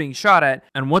Dump was being shot at,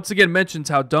 and once again mentions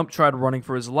how Dump tried running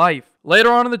for his life. Later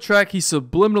on in the track, he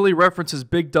subliminally references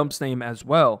Big Dump's name as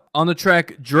well. On the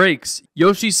track Drake's,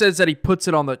 Yoshi says that he puts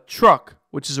it on the truck,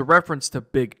 which is a reference to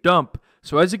Big Dump.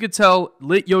 So as you can tell,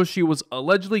 Lit Yoshi was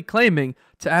allegedly claiming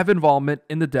to have involvement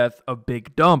in the death of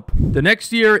Big Dump. The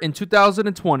next year, in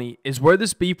 2020, is where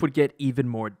this beef would get even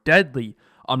more deadly.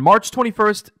 On March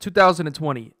 21st,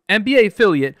 2020, NBA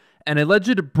affiliate and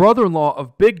alleged brother-in-law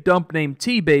of Big Dump named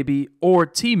T-Baby, or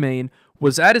T-Main,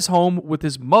 was at his home with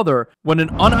his mother when an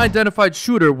unidentified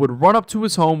shooter would run up to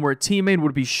his home where T-Main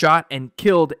would be shot and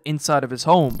killed inside of his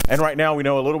home. And right now we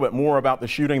know a little bit more about the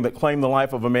shooting that claimed the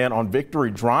life of a man on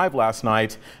Victory Drive last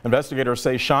night. Investigators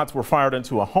say shots were fired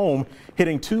into a home,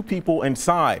 hitting 2 people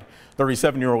inside.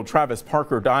 37-year-old Travis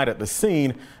Parker died at the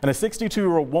scene, and a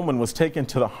 62-year-old woman was taken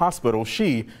to the hospital.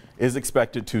 She is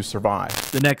expected to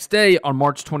survive. The next day, on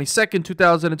March 22nd,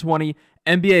 2020,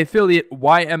 NBA affiliate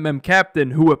YMM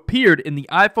Captain, who appeared in the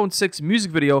iPhone 6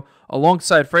 music video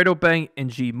alongside Fredo Bang and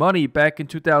G Money back in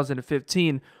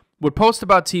 2015, would post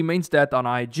about T-Main's death on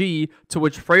IG, to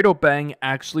which Fredo Bang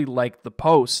actually liked the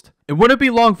post. It wouldn't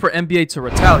be long for NBA to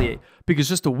retaliate, because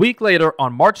just a week later,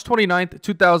 on March 29th,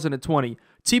 2020,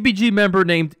 TBG member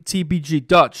named TBG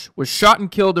Dutch was shot and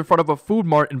killed in front of a food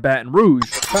mart in Baton Rouge.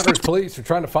 Baton Rouge police are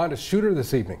trying to find a shooter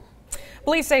this evening.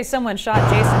 Police say someone shot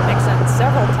Jason Nixon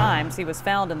several times. He was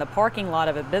found in the parking lot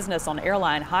of a business on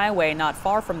Airline Highway not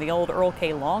far from the old Earl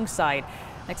K. Long site.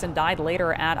 Nixon died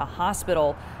later at a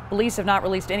hospital. Police have not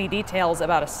released any details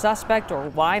about a suspect or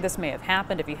why this may have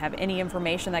happened. If you have any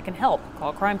information that can help,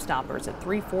 call Crime Stoppers at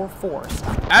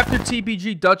 344-STOP. After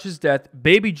TBG Dutch's death,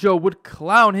 Baby Joe would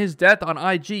clown his death on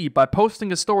IG by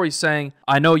posting a story saying,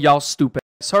 "I know y'all stupid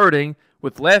ass hurting,"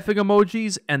 with laughing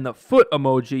emojis and the foot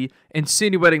emoji,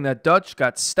 insinuating that Dutch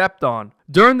got stepped on.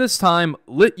 During this time,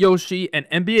 Lit Yoshi and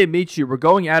NBA Michi were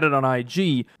going at it on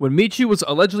IG when Michi was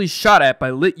allegedly shot at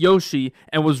by Lit Yoshi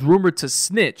and was rumored to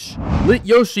snitch. Lit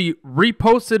Yoshi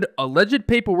reposted alleged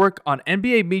paperwork on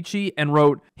NBA Michi and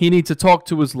wrote, "He needs to talk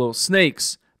to his little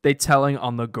snakes. They telling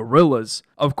on the gorillas."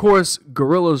 Of course,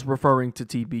 gorillas referring to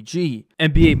TBG.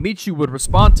 NBA Michi would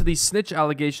respond to these snitch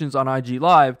allegations on IG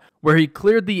Live, where he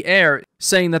cleared the air,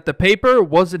 saying that the paper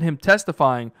wasn't him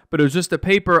testifying, but it was just a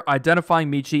paper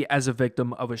identifying Michi as a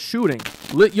victim of a shooting.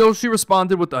 Lit Yoshi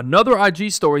responded with another IG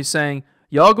story saying,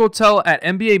 "Y'all go tell at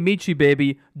NBA Michi,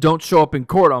 baby, don't show up in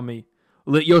court on me."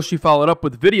 Lit Yoshi followed up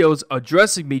with videos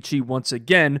addressing Michi once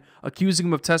again, accusing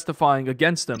him of testifying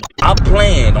against him. Stop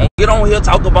playing. Don't get on here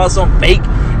talk about some fake.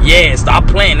 Yeah, stop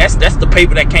playing. That's the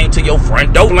paper that came to your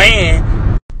front door. Playing.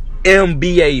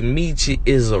 NBA Michi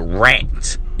is a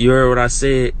rat. You heard what I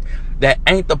said? That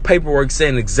ain't the paperwork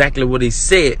saying exactly what he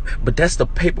said, but that's the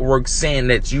paperwork saying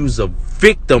that you's a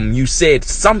victim. You said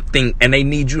something and they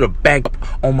need you to back up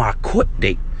on my court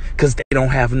date because they don't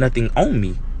have nothing on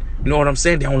me. You know what I'm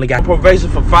saying? They only got probation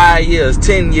for 5 years,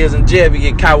 10 years in jail if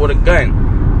you get caught with a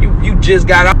gun. You just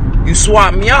got out. You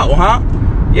swapped me out, huh?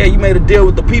 Yeah, you made a deal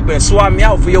with the people and swapped me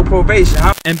out for your probation,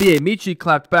 huh? NBA Michi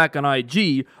clapped back on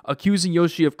IG, accusing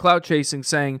Yoshi of clout chasing,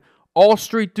 saying, "All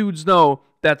street dudes know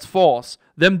that's false.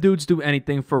 Them dudes do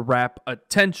anything for rap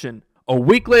attention." A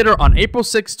week later, on April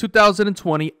 6,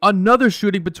 2020, another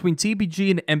shooting between TBG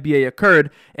and NBA occurred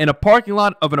in a parking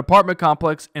lot of an apartment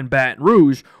complex in Baton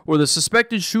Rouge, where the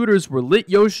suspected shooters were Lit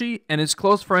Yoshi and his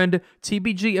close friend,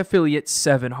 TBG affiliate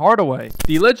Seven Hardaway.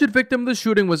 The alleged victim of the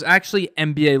shooting was actually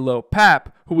NBA Lil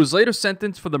Pap, who was later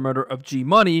sentenced for the murder of G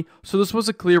Money, so this was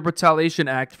a clear retaliation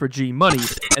act for G Money.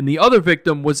 And the other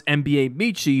victim was NBA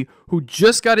Michi, who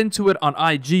just got into it on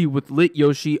IG with Lit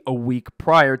Yoshi a week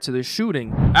prior to the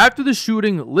shooting. After the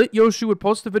shooting, Lit Yoshi would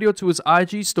post a video to his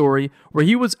IG story where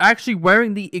he was actually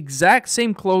wearing the exact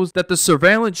same clothes that the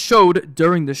surveillance showed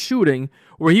during the shooting,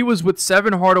 where he was with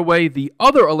Seven Hardaway, the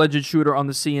other alleged shooter on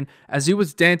the scene, as he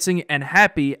was dancing and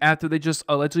happy after they just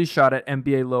allegedly shot at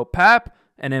NBA Lil Pap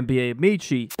and NBA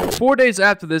Michi. 4 days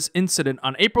after this incident,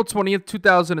 on April 20th,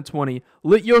 2020,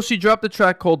 Lit Yoshi dropped a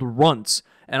track called Runts,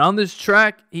 and on this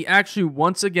track, he actually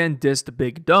once again dissed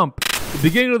Big Dump. At the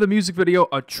beginning of the music video,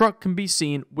 a truck can be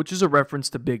seen, which is a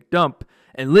reference to Big Dump,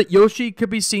 and Lit Yoshi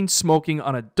could be seen smoking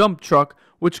on a dump truck,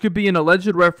 which could be an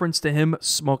alleged reference to him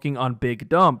smoking on Big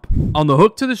Dump. On the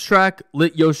hook to this track,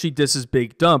 Lit Yoshi disses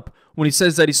Big Dump when he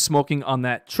says that he's smoking on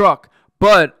that truck.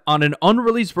 But on an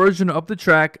unreleased version of the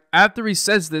track, after he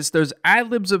says this, there's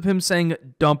ad-libs of him saying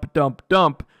dump, dump,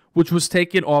 dump, which was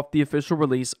taken off the official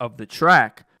release of the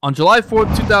track. On July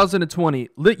 4th, 2020,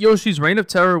 Lit Yoshi's reign of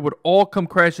terror would all come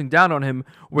crashing down on him,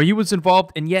 where he was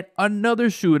involved in yet another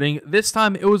shooting. This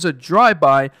time it was a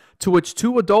drive-by to which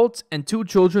 2 adults and 2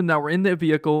 children that were in the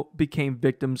vehicle became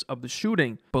victims of the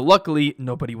shooting. But luckily,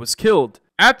 nobody was killed.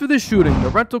 After the shooting, the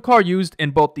rental car used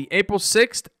in both the April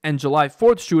 6th and July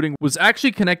 4th shooting was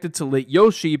actually connected to Lit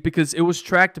Yoshi because it was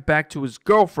tracked back to his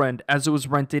girlfriend as it was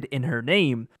rented in her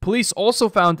name. Police also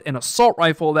found an assault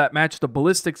rifle that matched the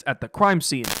ballistics at the crime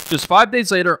scene. Just 5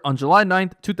 days later, on July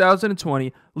 9th,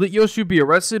 2020, Lit Yoshi would be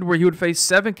arrested where he would face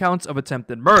 7 counts of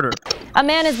attempted murder. A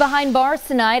man is behind bars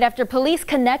tonight after police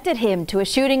connected him to a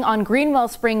shooting on Greenwell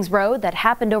Springs Road that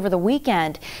happened over the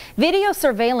weekend. Video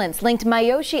surveillance linked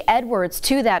Yoshi Edwards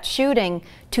to that shooting.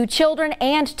 2 children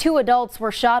and 2 adults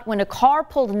were shot when a car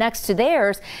pulled next to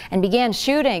theirs and began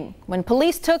shooting. When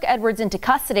police took Edwards into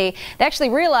custody, they actually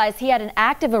realized he had an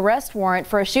active arrest warrant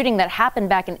for a shooting that happened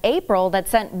back in April that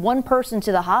sent 1 person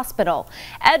to the hospital.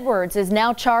 Edwards is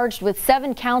now charged with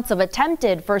 7 counts of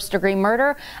attempted first-degree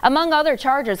murder, among other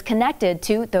charges connected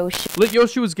to those shootings. Lit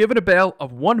Yoshi was given a bail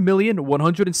of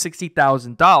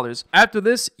 $1,160,000. After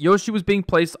this, Yoshi was being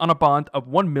placed on a bond of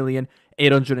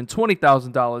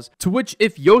 $1,820,000, to which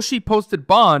if Yoshi posted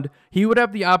bond, he would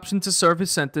have the option to serve his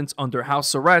sentence under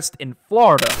house arrest in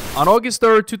Florida. On August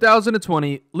 3rd,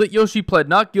 2020, Lit Yoshi pled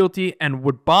not guilty and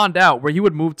would bond out, where he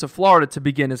would move to Florida to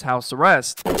begin his house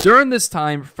arrest. During this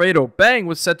time, Fredo Bang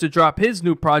was set to drop his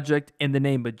new project In the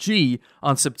Name of G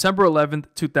on September 11th,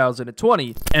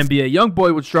 2020. NBA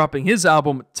YoungBoy was dropping his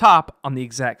album Top on the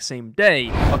exact same day.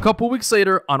 A couple weeks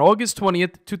later, on August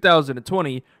 20th,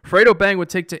 2020, Fredo Bang would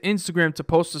take to Instagram to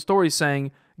post a story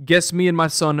saying, "Guess me and my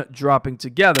son dropping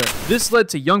together." This led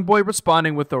to YoungBoy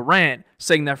responding with a rant,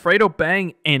 saying that Fredo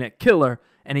Bang ain't a killer,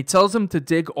 and he tells him to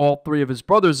dig all 3 of his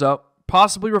brothers up,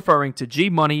 possibly referring to G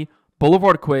Money,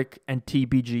 Blvd Quick, and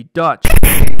TBG Dutch.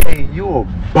 Hey, you a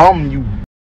bum, you.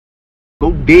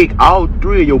 Go dig all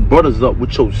 3 of your brothers up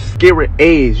with your scary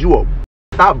ass. You a.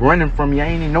 Stop running from me. I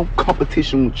ain't in no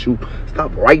competition with you.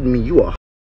 Stop writing me. You a.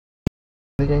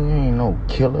 Nigga, you ain't no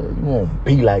killer. You won't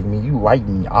be like me. You write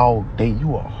me all day.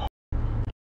 You a.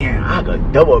 Yeah, I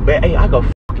could double back. Hey, I could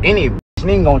fuck any bitch.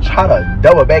 Nigga gonna try to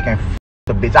double back and fuck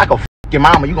the bitch. I could fuck your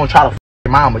mama. You gonna try to fuck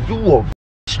your mama. You a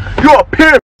bitch. You a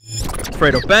pimp.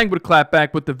 Fredo Bang would clap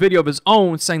back with the video of his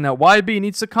own, saying that YB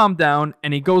needs to calm down,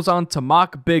 and he goes on to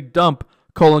mock Big Dump,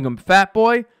 calling him Fat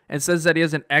Boy, and says that he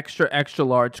has an extra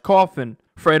large coffin.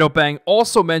 Fredo Bang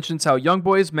also mentions how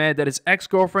YoungBoy is mad that his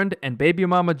ex-girlfriend and baby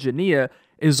mama Jania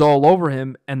is all over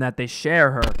him and that they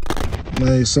share her.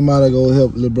 Man, somebody go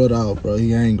help little brother out, bro.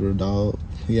 He angry, dog.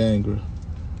 He angry.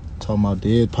 Talking about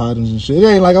dead partners and shit. It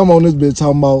ain't like I'm on this bitch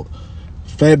talking about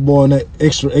Fat Boy and that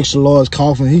extra large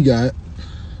coffin he got.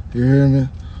 You hear me?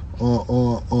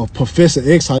 Or Professor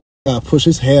X, how gotta push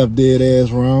his half dead ass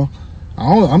around.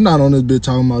 I'm not on this bitch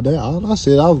talking about that. All I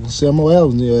said, I was gonna sell more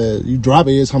albums. You drop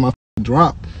it every time I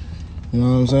drop. You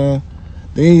know what I'm saying?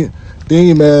 Then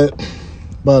you mad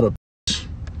about a bitch.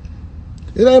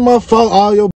 It ain't my fault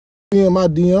all your in my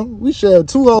DM. We shared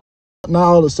 2 hoes. Now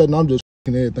all of a sudden I'm just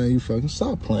everything you fucking.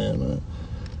 Stop playing, man.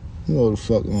 You know what the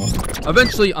fuck on.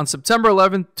 Eventually, on September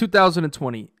 11th,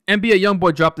 2020, NBA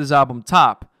YoungBoy dropped his album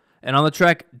Top. And on the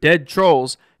track Dead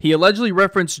Trolls, he allegedly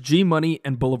referenced G Money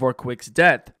and Blvd Quick's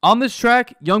death. On this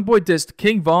track, YoungBoy dissed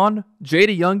King Von,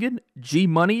 Jada Youngin, G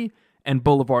Money, and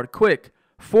Blvd Quick,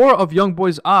 4 of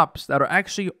YoungBoy's ops that are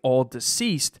actually all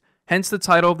deceased, hence the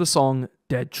title of the song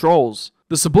Dead Trolls.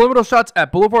 The subliminal shots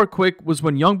at Blvd Quick was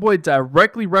when YoungBoy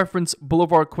directly referenced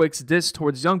Blvd Quick's diss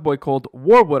towards YoungBoy called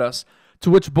War With Us,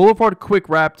 to which Blvd Quick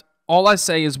rapped, "All I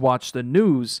say is watch the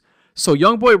news." So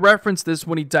YoungBoy referenced this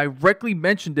when he directly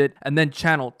mentioned it, and then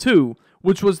Channel 2,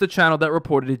 which was the channel that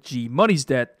reported G Money's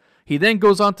death. He then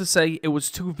goes on to say it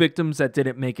was 2 victims that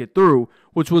didn't make it through,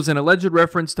 which was an alleged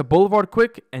reference to Blvd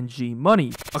Quick and G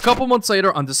Money. A couple months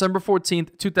later, on December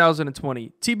 14th,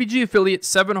 2020, TBG affiliate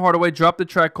 7 Hardaway dropped a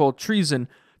track called Treason,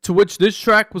 to which this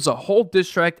track was a whole diss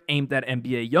track aimed at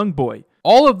NBA YoungBoy.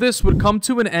 All of this would come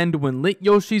to an end when Lit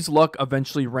Yoshi's luck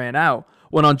eventually ran out,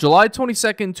 when on July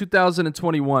 22nd,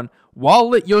 2021, while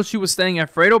Lit Yoshi was staying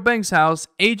at Fredo Bang's house,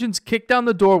 agents kicked down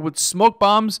the door with smoke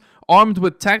bombs, armed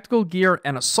with tactical gear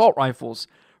and assault rifles.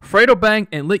 Fredo Bang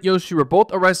and Lit Yoshi were both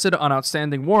arrested on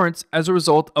outstanding warrants as a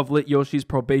result of Lit Yoshi's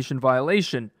probation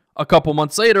violation. A couple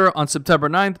months later, on September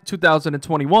 9th,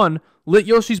 2021, Lit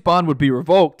Yoshi's bond would be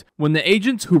revoked when the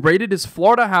agents who raided his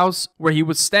Florida house, where he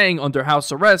was staying under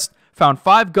house arrest, found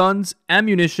 5 guns,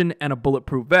 ammunition, and a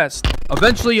bulletproof vest.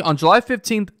 Eventually, on July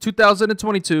 15th,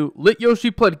 2022, Lit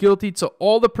Yoshi pled guilty to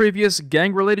all the previous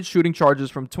gang-related shooting charges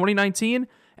from 2019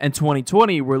 and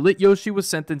 2020, where Lit Yoshi was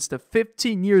sentenced to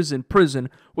 15 years in prison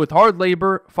with hard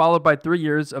labor, followed by 3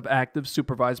 years of active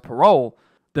supervised parole.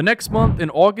 The next month, in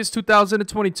August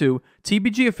 2022,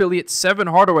 TBG affiliate 7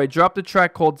 Hardaway dropped a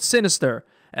track called Sinister,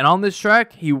 and on this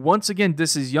track, he once again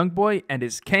disses YoungBoy and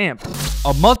his camp.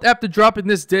 A month after dropping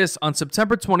this diss, on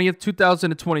September 20th,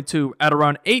 2022, at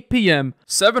around 8 p.m.,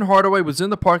 7 Hardaway was in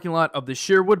the parking lot of the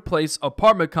Sherwood Place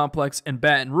apartment complex in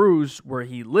Baton Rouge, where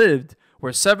he lived,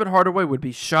 where 7 Hardaway would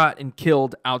be shot and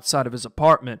killed outside of his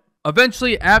apartment.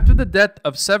 Eventually, after the death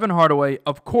of 7 Hardaway,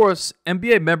 of course,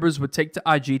 NBA members would take to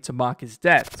IG to mock his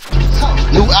death.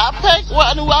 New iPad?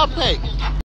 What new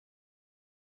iPad?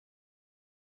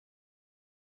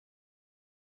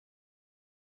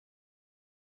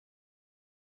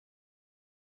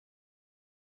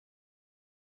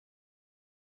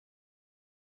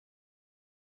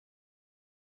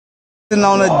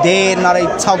 On a dead, now they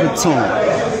talking to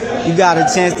him. You got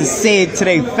a chance to say it to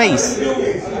their face.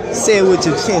 Say it with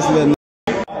your chest, little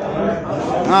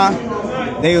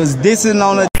They was dissing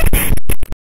on a.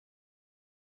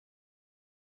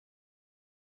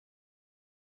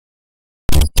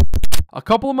 A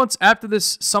couple of months after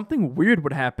this, something weird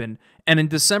would happen, and in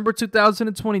December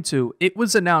 2022, it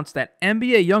was announced that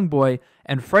NBA YoungBoy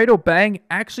and Fredo Bang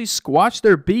actually squashed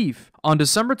their beef. On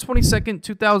December 22nd,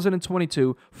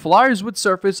 2022, flyers would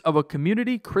surface of a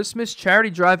community Christmas charity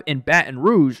drive in Baton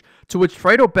Rouge, to which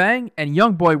Fredo Bang and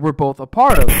YoungBoy were both a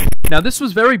part of. Now, this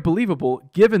was very believable,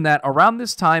 given that around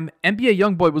this time, NBA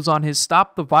YoungBoy was on his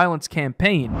Stop the Violence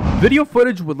campaign. Video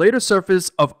footage would later surface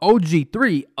of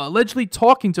OG3 allegedly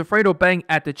talking to Fredo Bang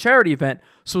at the charity event,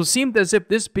 so it seemed as if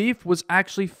this beef was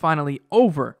actually finally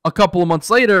over. A couple of months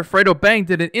later, Fredo Bang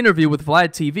did an interview with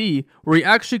Blvd TV, where he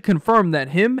actually confirmed that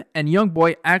him and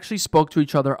YoungBoy actually spoke to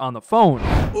each other on the phone.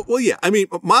 Well, yeah, I mean,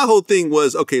 my whole thing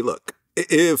was, okay, look,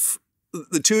 if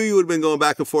the two of you had been going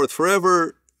back and forth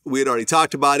forever, we had already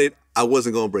talked about it, I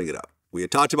wasn't going to bring it up. We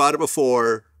had talked about it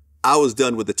before, I was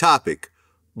done with the topic.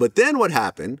 But then what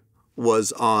happened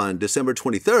was on December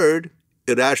 23rd,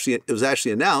 it was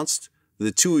actually announced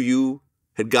the two of you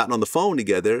had gotten on the phone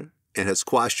together and had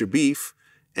squashed your beef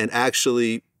and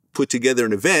actually put together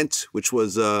an event, which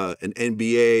was an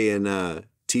NBA and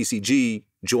TCG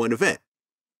joint event.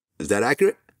 Is that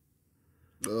accurate?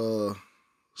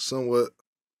 Somewhat.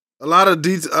 A lot of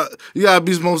detail. You gotta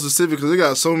be more specific because they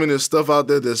got so many stuff out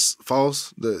there that's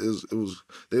false. That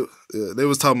they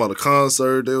was talking about a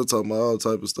concert. They were talking about all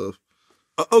type of stuff.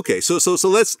 Okay, so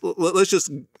let's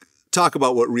just talk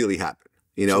about what really happened.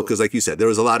 You know, because like you said, there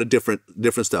was a lot of different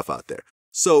stuff out there.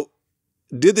 So,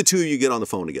 did the two of you get on the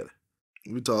phone together?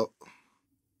 We talked.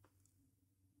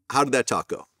 How did that talk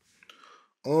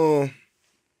go?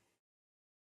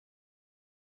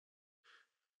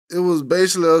 It was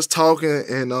basically us talking,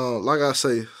 and like I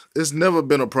say, it's never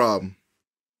been a problem.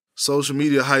 Social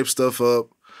media hype stuff up.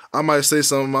 I might say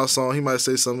something in my song, he might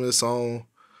say something in his song.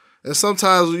 And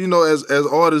sometimes, you know, as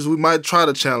artists, we might try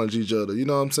to challenge each other. You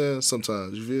know what I'm saying?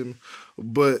 Sometimes, you feel me?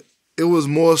 But it was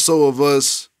more so of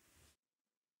us,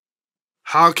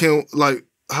 how can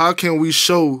we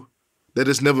show that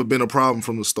it's never been a problem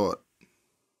from the start?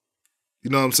 You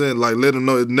know what I'm saying? Like, let them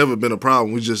know it's never been a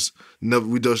problem. We just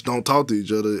don't talk to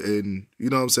each other. And,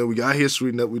 you know what I'm saying? We got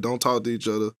history that we don't talk to each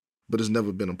other, but it's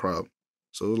never been a problem.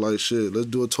 So it was like, shit, let's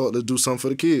do a talk, let's do something for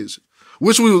the kids.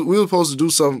 Which we were supposed to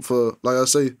do something for, like I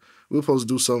say, we were supposed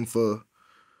to do something for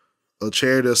a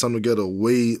charity or something together a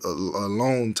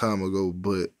long time ago,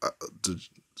 but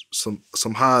some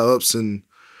high ups in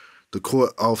the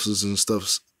court offices and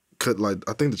stuff cut, like,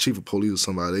 I think the chief of police or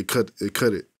somebody, they cut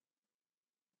it.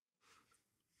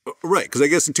 Right, because I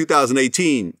guess in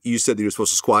 2018 you said that you were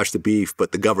supposed to squash the beef,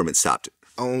 but the government stopped it.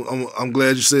 I'm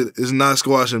glad you said it's not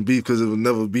squashing beef because it was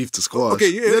never beef to squash.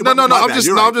 Okay, no.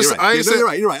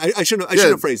 You're right. I shouldn't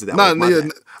have phrased it that way.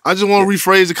 I just want to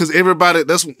rephrase it because everybody.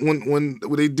 That's when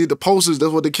they did the posters.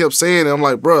 That's what they kept saying. And I'm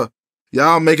like, bruh,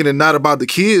 y'all making it not about the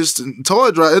kids and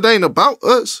toy drive. It ain't about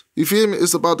us. You feel me?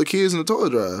 It's about the kids and the toy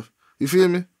drive. You feel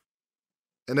me?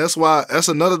 And that's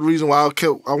another reason why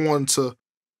I wanted to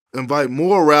invite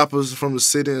more rappers from the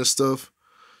city and stuff,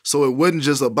 so it wasn't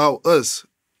just about us.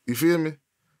 You feel me?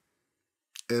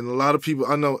 And a lot of people,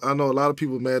 I know a lot of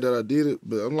people mad that I did it,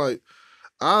 but I'm like,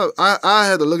 I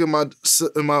had to look in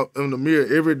the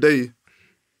mirror every day.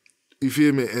 You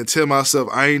feel me? And tell myself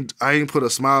I ain't put a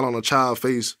smile on a child's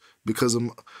face because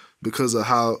of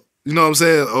how, you know what I'm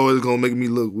saying? Oh, it's gonna make me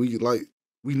look weak. Like,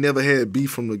 we never had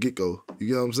beef from the get-go. You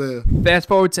get what I'm saying? Fast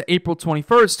forward to April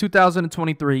 21st,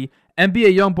 2023,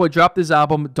 NBA YoungBoy dropped his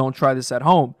album, Don't Try This at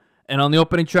Home. And on the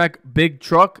opening track, Big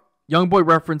Truck, YoungBoy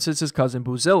references his cousin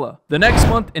Boozilla. The next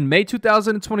month, in May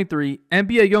 2023,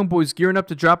 NBA YoungBoy is gearing up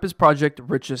to drop his project,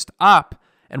 Richest Op.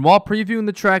 And while previewing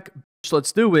the track, Bitch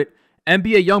Let's Do It,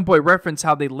 NBA YoungBoy referenced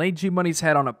how they laid G Money's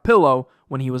head on a pillow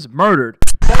when he was murdered.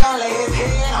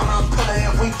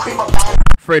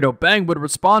 Fredo Bang would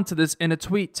respond to this in a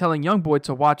tweet telling YoungBoy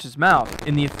to watch his mouth.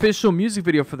 In the official music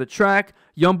video for the track,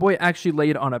 YoungBoy actually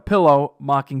laid on a pillow,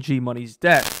 mocking G Money's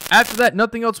death. After that,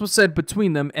 nothing else was said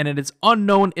between them, and it is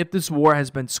unknown if this war has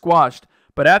been squashed.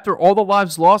 But after all the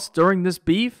lives lost during this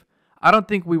beef, I don't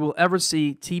think we will ever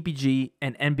see TBG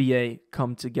and NBA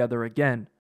come together again.